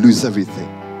about to lose everything.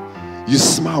 You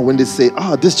smile when they say,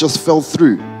 this just fell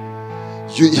through.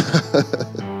 Do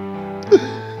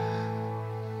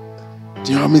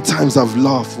you know how many times I've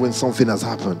laughed when something has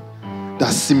happened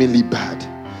that's seemingly bad?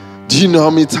 Do you know how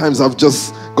many times I've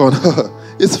just gone,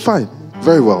 it's fine,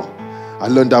 very well. I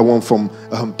learned that one from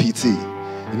PT.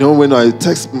 You know, when I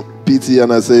text PT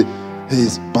and I say, hey,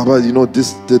 Baba, you know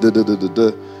this, he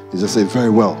just say, very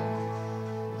well.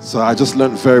 So I just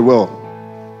learned very well.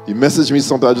 He messaged me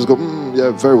something, I just go, yeah,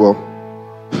 very well.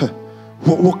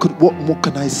 What more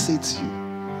can I say to you?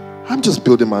 I'm just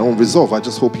building my own resolve. I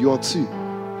just hope you are too.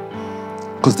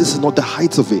 Because this is not the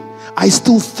height of it. I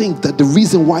still think that the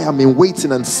reason why I'm in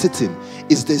waiting and sitting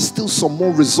is there's still some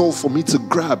more resolve for me to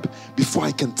grab before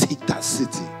I can take that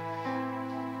city.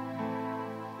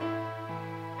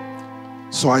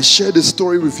 So I share this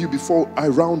story with you before I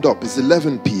round up. It's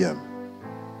 11 p.m.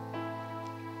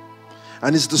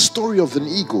 And it's the story of an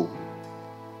eagle.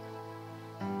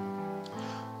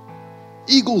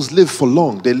 Eagles live for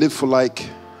long. They live for like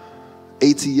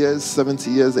 80 years,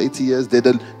 70 years, 80 years. They're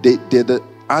the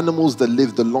animals that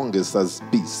live the longest as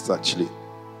beasts, actually.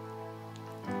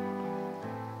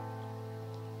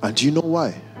 And do you know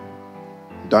why?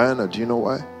 Diana, do you know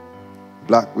why?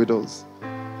 Black widows.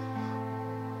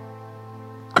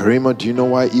 Karima, do you know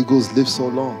why eagles live so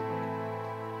long?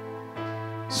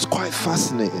 It's quite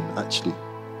fascinating, actually.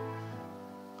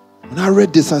 When I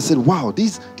read this, I said, wow,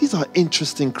 these are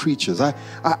interesting creatures. I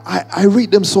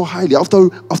rate them so highly.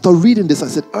 After reading this, I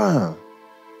said,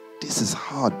 this is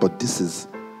hard, but is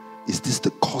this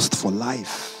the cost for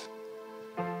life?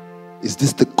 Is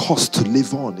this the cost to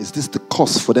live on? Is this the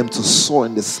cost for them to soar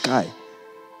in the sky?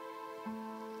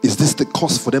 Is this the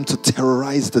cost for them to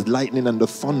terrorize the lightning and the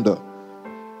thunder?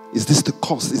 Is this the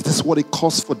cost? Is this what it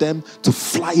costs for them to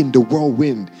fly in the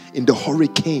whirlwind, in the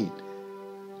hurricane,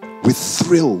 with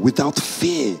thrill, without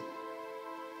fear?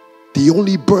 The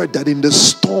only bird that in the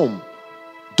storm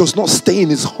does not stay in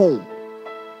his home.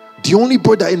 The only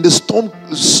bird that in the storm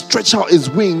stretch out his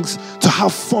wings to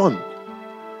have fun.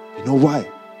 You know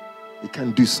why? He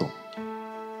can't do so.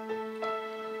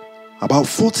 About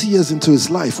 40 years into his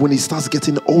life, when he starts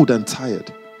getting old and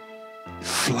tired, he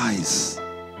flies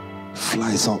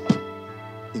up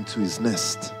into his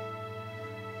nest.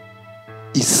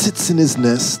 He sits in his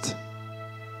nest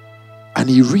and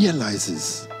he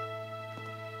realizes,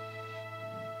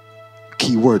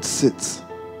 keyword sits.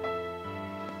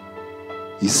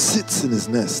 He sits in his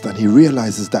nest and he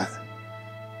realizes that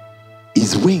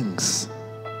his wings,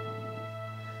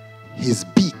 his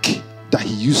beak that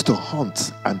he used to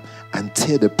hunt and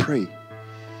tear the prey,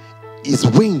 his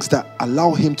wings that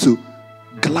allow him to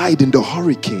glide in the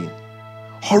hurricane.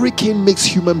 Hurricane makes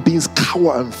human beings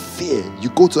cower and fear. You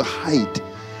go to hide.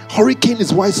 Hurricane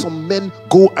is why some men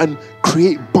go and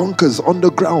create bunkers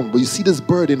underground. But you see this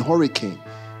bird in hurricane,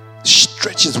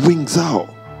 stretch his wings out.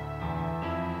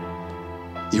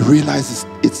 He realizes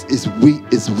his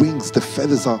wings, the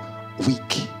feathers are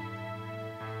weak.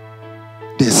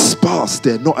 They're sparse,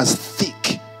 they're not as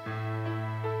thick.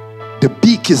 The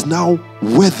beak is now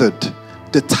weathered.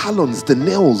 The talons, the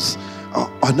nails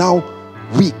are now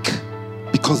weak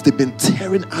because they've been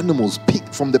tearing animals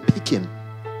from the picking.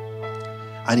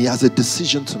 And he has a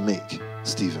decision to make,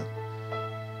 Stephen.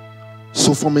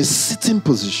 So from a sitting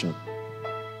position,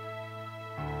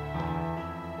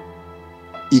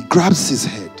 he grabs his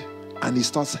head and he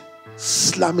starts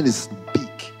slamming his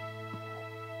beak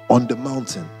on the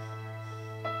mountain.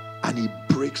 And he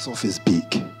breaks off his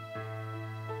beak.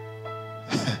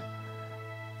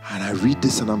 And I read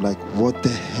this and I'm like, what the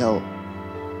hell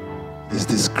is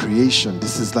this creation?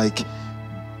 This is like,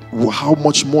 how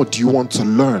much more do you want to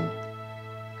learn?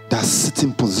 That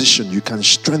sitting position, you can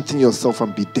strengthen yourself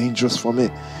and be dangerous from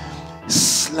it.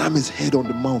 Slam his head on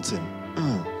the mountain.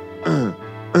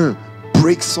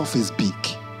 Breaks off his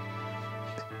beak.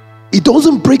 He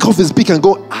doesn't break off his beak and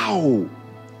go, ow.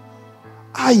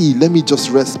 Aye, let me just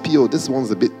rest. Pio, this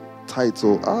one's a bit tight.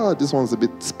 So, this one's a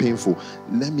bit painful.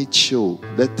 Let me chill.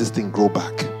 Let this thing grow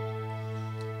back.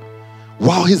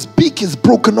 While his beak is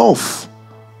broken off,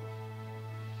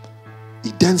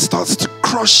 he then starts to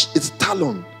crush its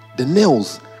talon, the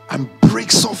nails, and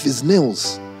breaks off his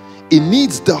nails. He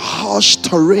needs the harsh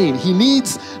terrain. He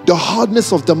needs the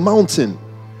hardness of the mountain.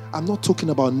 I'm not talking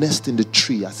about nest in the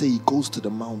tree. I say he goes to the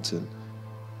mountain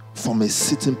from a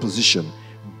sitting position,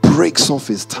 breaks off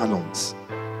his talons,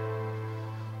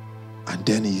 and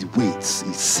then he waits,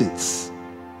 he sits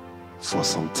for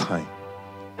some time.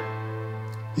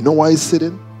 You know why he's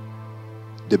sitting?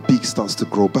 The beak starts to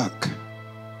grow back.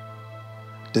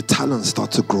 The talons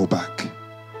start to grow back.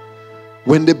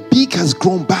 When the beak has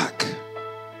grown back,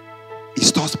 he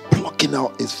starts plucking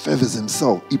out his feathers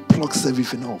himself. He plucks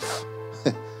everything off.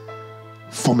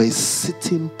 From a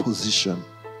sitting position,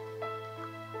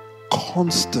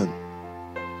 constant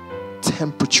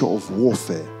temperature of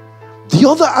warfare. The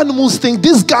other animals think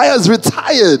this guy has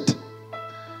retired.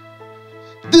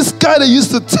 This guy that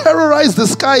used to terrorize the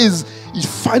sky he's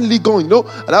finally going. You know,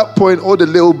 at that point, all the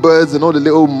little birds and all the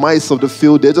little mice of the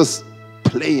field, they're just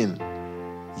playing.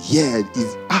 Yeah,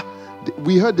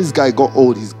 we heard this guy got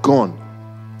old, he's gone.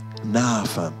 Nah,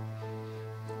 fam.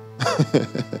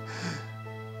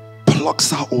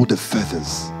 Plucks out all the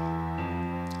feathers.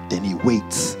 Then he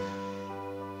waits.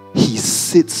 He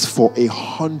sits for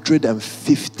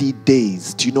 150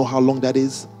 days. Do you know how long that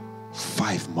is?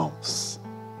 5 months.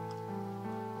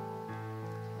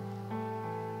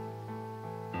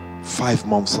 5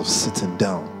 months of sitting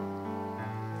down.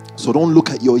 So don't look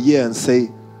at your year and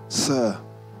say, sir,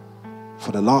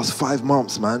 for the last 5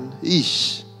 months, man,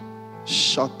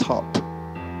 shut up.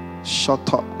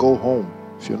 Shut up, go home.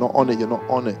 If you're not on it, you're not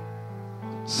on it.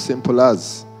 Simple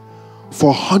as.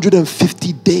 For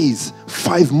 150 days,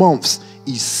 5 months,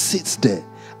 he sits there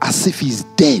as if he's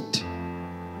dead.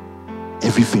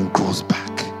 Everything grows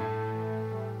back.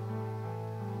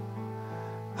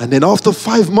 And then after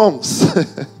 5 months,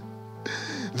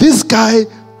 this guy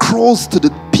crawls to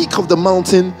the peak of the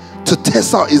mountain to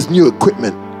test out his new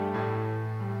equipment.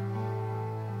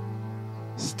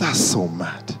 That's so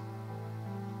mad.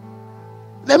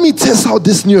 Let me test out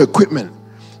this new equipment.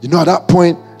 You know, at that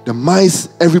point, the mice,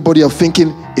 everybody are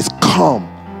thinking it's calm.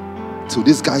 So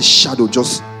this guy's shadow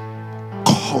just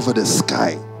covered the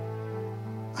sky.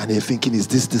 And they're thinking, is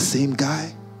this the same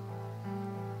guy?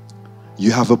 You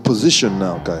have a position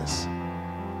now, guys.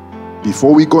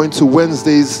 Before we go into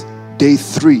Wednesday's day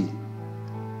 3,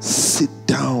 sit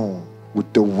down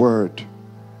with the word.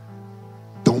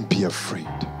 Don't be afraid.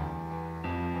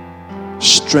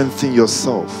 Strengthen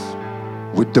yourself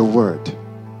with the word.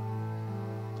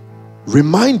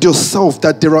 Remind yourself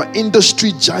that there are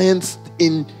industry giants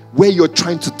in where you're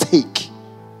trying to take.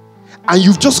 And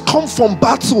you've just come from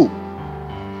battle.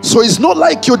 So it's not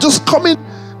like you're just coming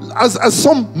as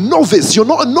some novice. You're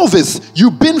not a novice.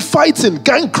 You've been fighting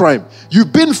gang crime.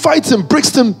 You've been fighting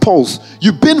Brixton Pulse.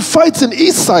 You've been fighting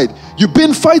East Side. You've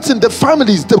been fighting the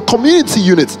families, the community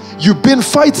units. You've been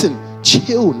fighting.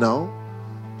 Chill now.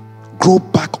 Grow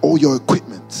back all your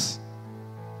equipment.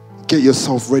 Get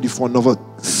yourself ready for another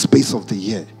space of the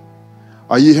year.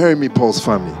 Are you hearing me, Pulse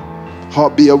family?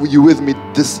 Heartbeat, are you with me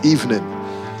this evening?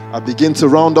 I begin to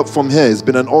round up from here. It's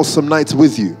been an awesome night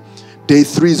with you. Day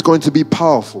 3 is going to be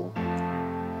powerful.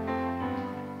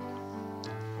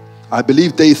 I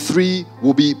believe day 3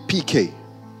 will be PK.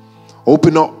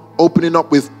 Opening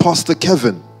up with Pastor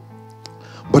Kevin.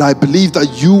 But I believe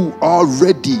that you are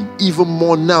ready even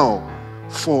more now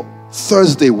for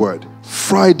Thursday word,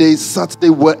 Friday,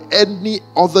 Saturday, where any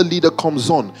other leader comes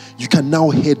on, you can now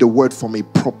hear the word from a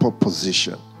proper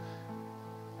position.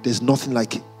 There's nothing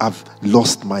like I've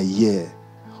lost my year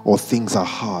or things are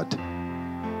hard.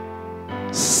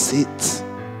 Sit,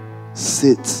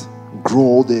 grow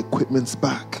all the equipments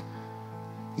back.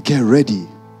 Get ready.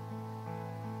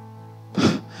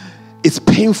 It's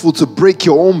painful to break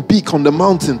your own beak on the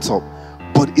mountaintop,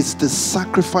 but it's the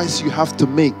sacrifice you have to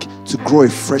make to grow a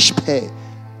fresh pair.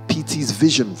 PT's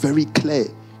vision, very clear.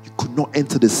 You could not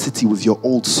enter the city with your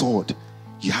old sword.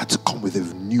 You had to come with a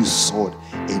new sword,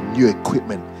 a new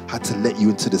equipment, had to let you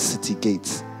into the city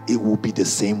gates. It will be the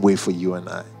same way for you and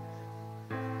I.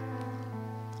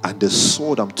 And the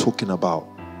sword I'm talking about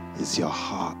is your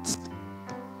heart.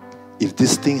 If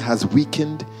this thing has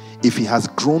weakened, if it has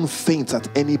grown faint at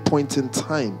any point in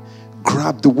time,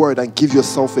 grab the word and give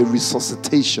yourself a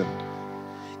resuscitation.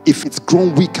 If it's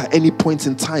grown weak at any point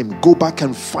in time, go back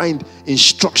and find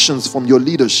instructions from your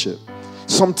leadership.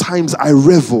 Sometimes I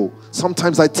revel.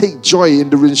 Sometimes I take joy in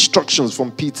the instructions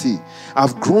from PT.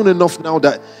 I've grown enough now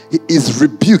that his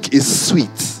rebuke is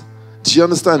sweet. Do you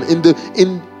understand?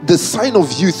 In the sign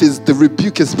of youth is the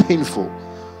rebuke is painful.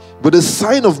 But the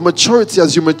sign of maturity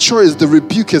as you mature is the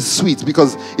rebuke is sweet,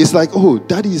 because it's like, oh,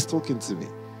 daddy is talking to me.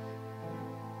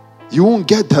 You won't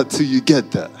get that till you get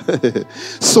that.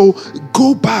 So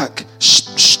go back,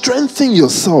 strengthen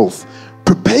yourself,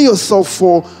 prepare yourself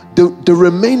for the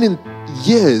remaining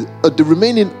year, the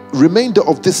remainder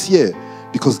of this year.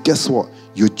 Because guess what?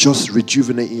 You're just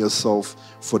rejuvenating yourself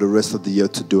for the rest of the year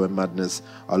to do a madness.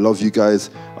 I love you guys.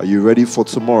 Are you ready for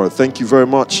tomorrow? Thank you very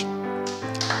much.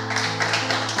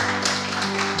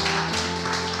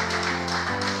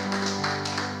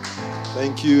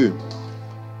 Thank you.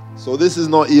 So this is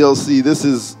not ELC. This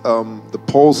is the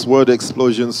Pulse Word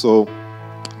Explosion. So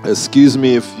excuse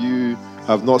me if you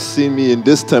have not seen me in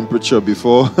this temperature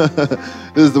before.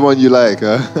 This is the one you like,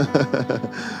 huh?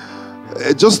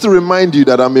 Just to remind you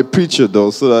that I'm a preacher,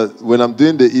 though, so that when I'm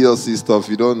doing the ELC stuff,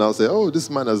 you don't now say, oh, this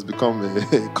man has become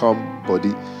a calm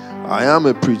body. I am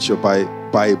a preacher by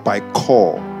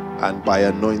call and by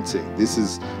anointing. This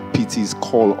is PT's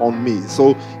call on me.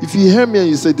 So if you hear me and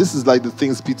you say, this is like the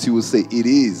things PT will say, it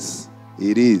is.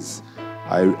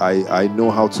 I know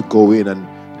how to go in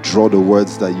and draw the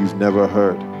words that you've never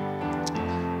heard.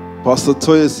 Pastor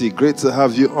Toyosi, great to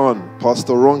have you on.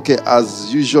 Pastor Ronke,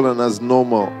 as usual and as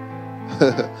normal.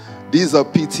 These are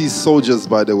PT soldiers,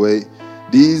 by the way.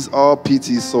 These are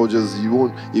PT soldiers.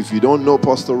 If you don't know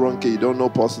Pastor Ronke, you don't know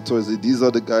Pastor Toyosi, these are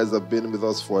the guys that have been with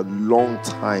us for a long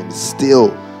time,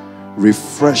 still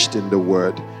refreshed in the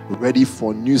word, ready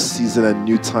for new season and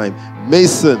new time.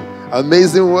 Mason,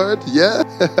 amazing word, yeah?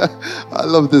 I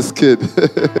love this kid.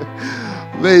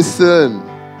 Mason.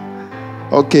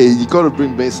 Okay, you got to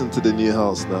bring Mason to the new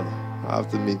house now. I have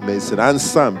to meet Mason. And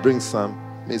Sam, bring Sam.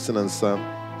 Mason and Sam.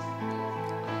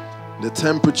 The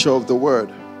temperature of the word.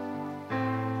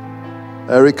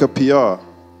 Erica PR,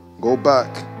 go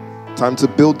back. Time to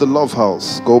build the love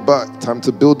house. Go back. Time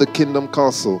to build the kingdom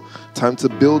castle. Time to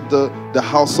build the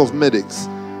house of medics.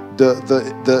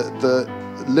 The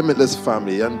limitless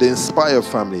family and the inspire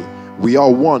family. We are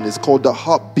one. It's called the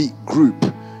heartbeat group.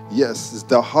 Yes,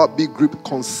 the heartbeat group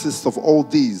consists of all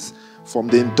these. From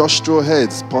the industrial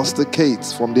heads, Pastor Kate.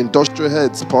 From the industrial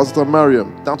heads, Pastor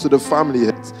Mariam. Down to the family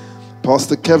heads,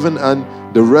 Pastor Kevin and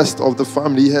the rest of the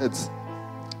family heads.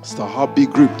 It's the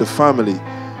heartbeat group, the family.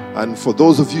 And for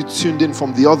those of you tuned in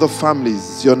from the other families,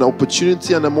 it's an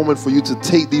opportunity and a moment for you to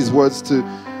take these words to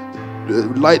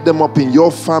light them up in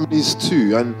your families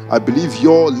too. And I believe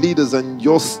your leaders and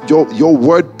your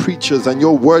word preachers and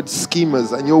your word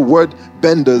schemers and your word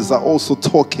benders are also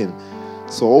talking.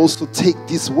 So also take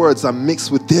these words and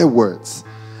mix with their words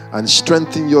and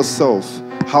strengthen yourself.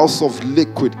 House of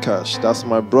liquid cash. That's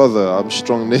my brother. I'm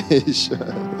Strong Nation.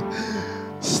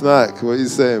 Snack, what are you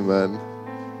saying, man?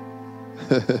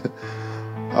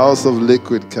 House of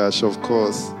liquid cash, of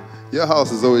course. Your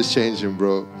house is always changing,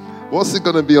 bro. What's it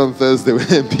going to be on Thursday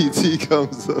when PT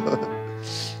comes on?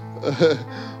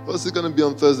 What's it going to be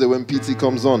on Thursday when PT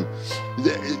comes on?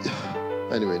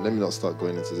 Anyway, let me not start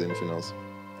going into anything else.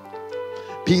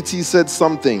 PT said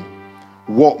something.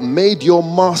 What made your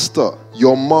master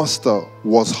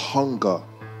was hunger,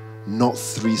 not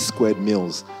 3 squared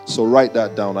meals. So write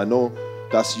that down. I know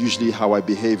that's usually how I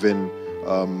behave in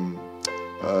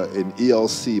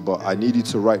ELC, but I need you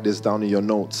to write this down in your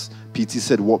notes. PT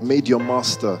said, what made your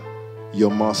master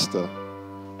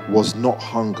was not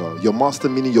hunger. Your master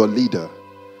meaning your leader.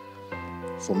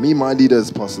 For me, my leader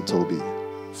is Pastor Toby.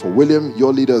 For William,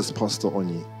 your leader is Pastor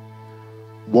Onyi.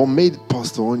 What made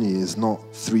Pastor Onyi is not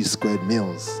 3 squared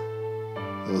meals.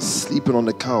 He was sleeping on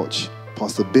the couch.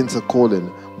 Pastor Binta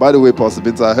calling. By the way, Pastor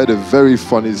Binta, I heard a very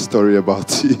funny story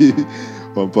about you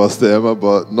from Pastor Emma,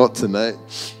 but not tonight.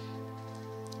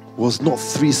 Was not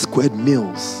 3 squared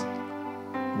meals.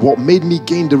 What made me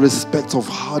gain the respect of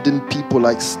hardened people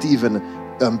like Stephen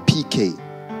and PK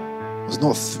was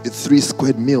not 3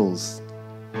 squared meals.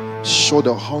 Show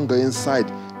the hunger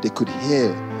inside. They could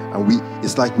hear. And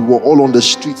it's like we were all on the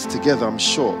streets together, I'm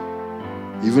sure.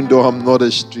 Even though I'm not a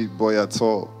street boy at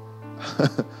all.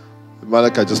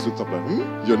 Malachi just looked up like,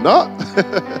 you're not?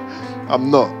 I'm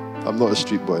not a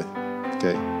street boy.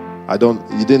 Okay.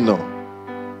 You didn't know.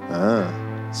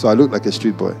 So I look like a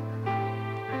street boy.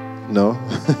 No?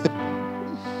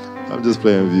 I'm just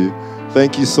playing with you.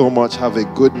 Thank you so much. Have a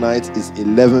good night. It's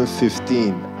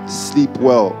 11:15. Sleep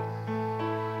well.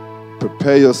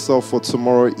 Prepare yourself for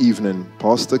tomorrow evening.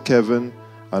 Pastor Kevin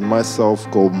and myself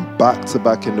go back to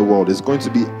back in the world. It's going to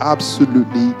be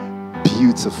absolutely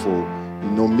beautiful.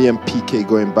 You know, me and PK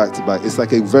going back to back. It's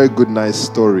like a very good, nice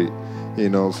story, you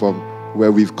know, from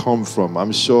where we've come from.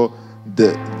 I'm sure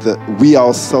that we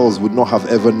ourselves would not have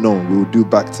ever known we would do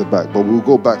back to back, but we'll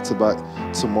go back to back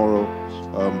tomorrow,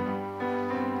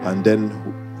 and then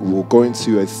we'll go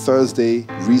into a Thursday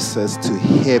recess to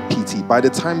hear PT. By the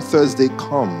time Thursday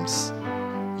comes,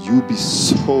 you'll be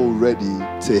so ready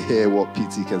to hear what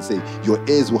PT can say. Your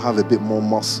ears will have a bit more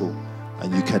muscle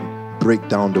and you can break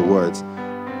down the words.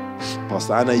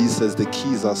 Pastor Anna says the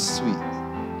keys are sweet.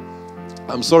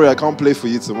 I'm sorry I can't play for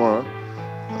you tomorrow.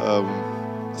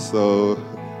 So,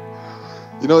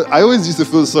 you know, I always used to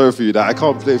feel sorry for you that I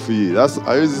can't play for you. I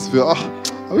always used to feel,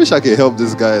 I wish I could help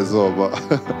this guy as well, but,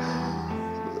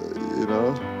 you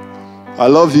know, I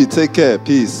love you. Take care.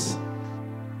 Peace.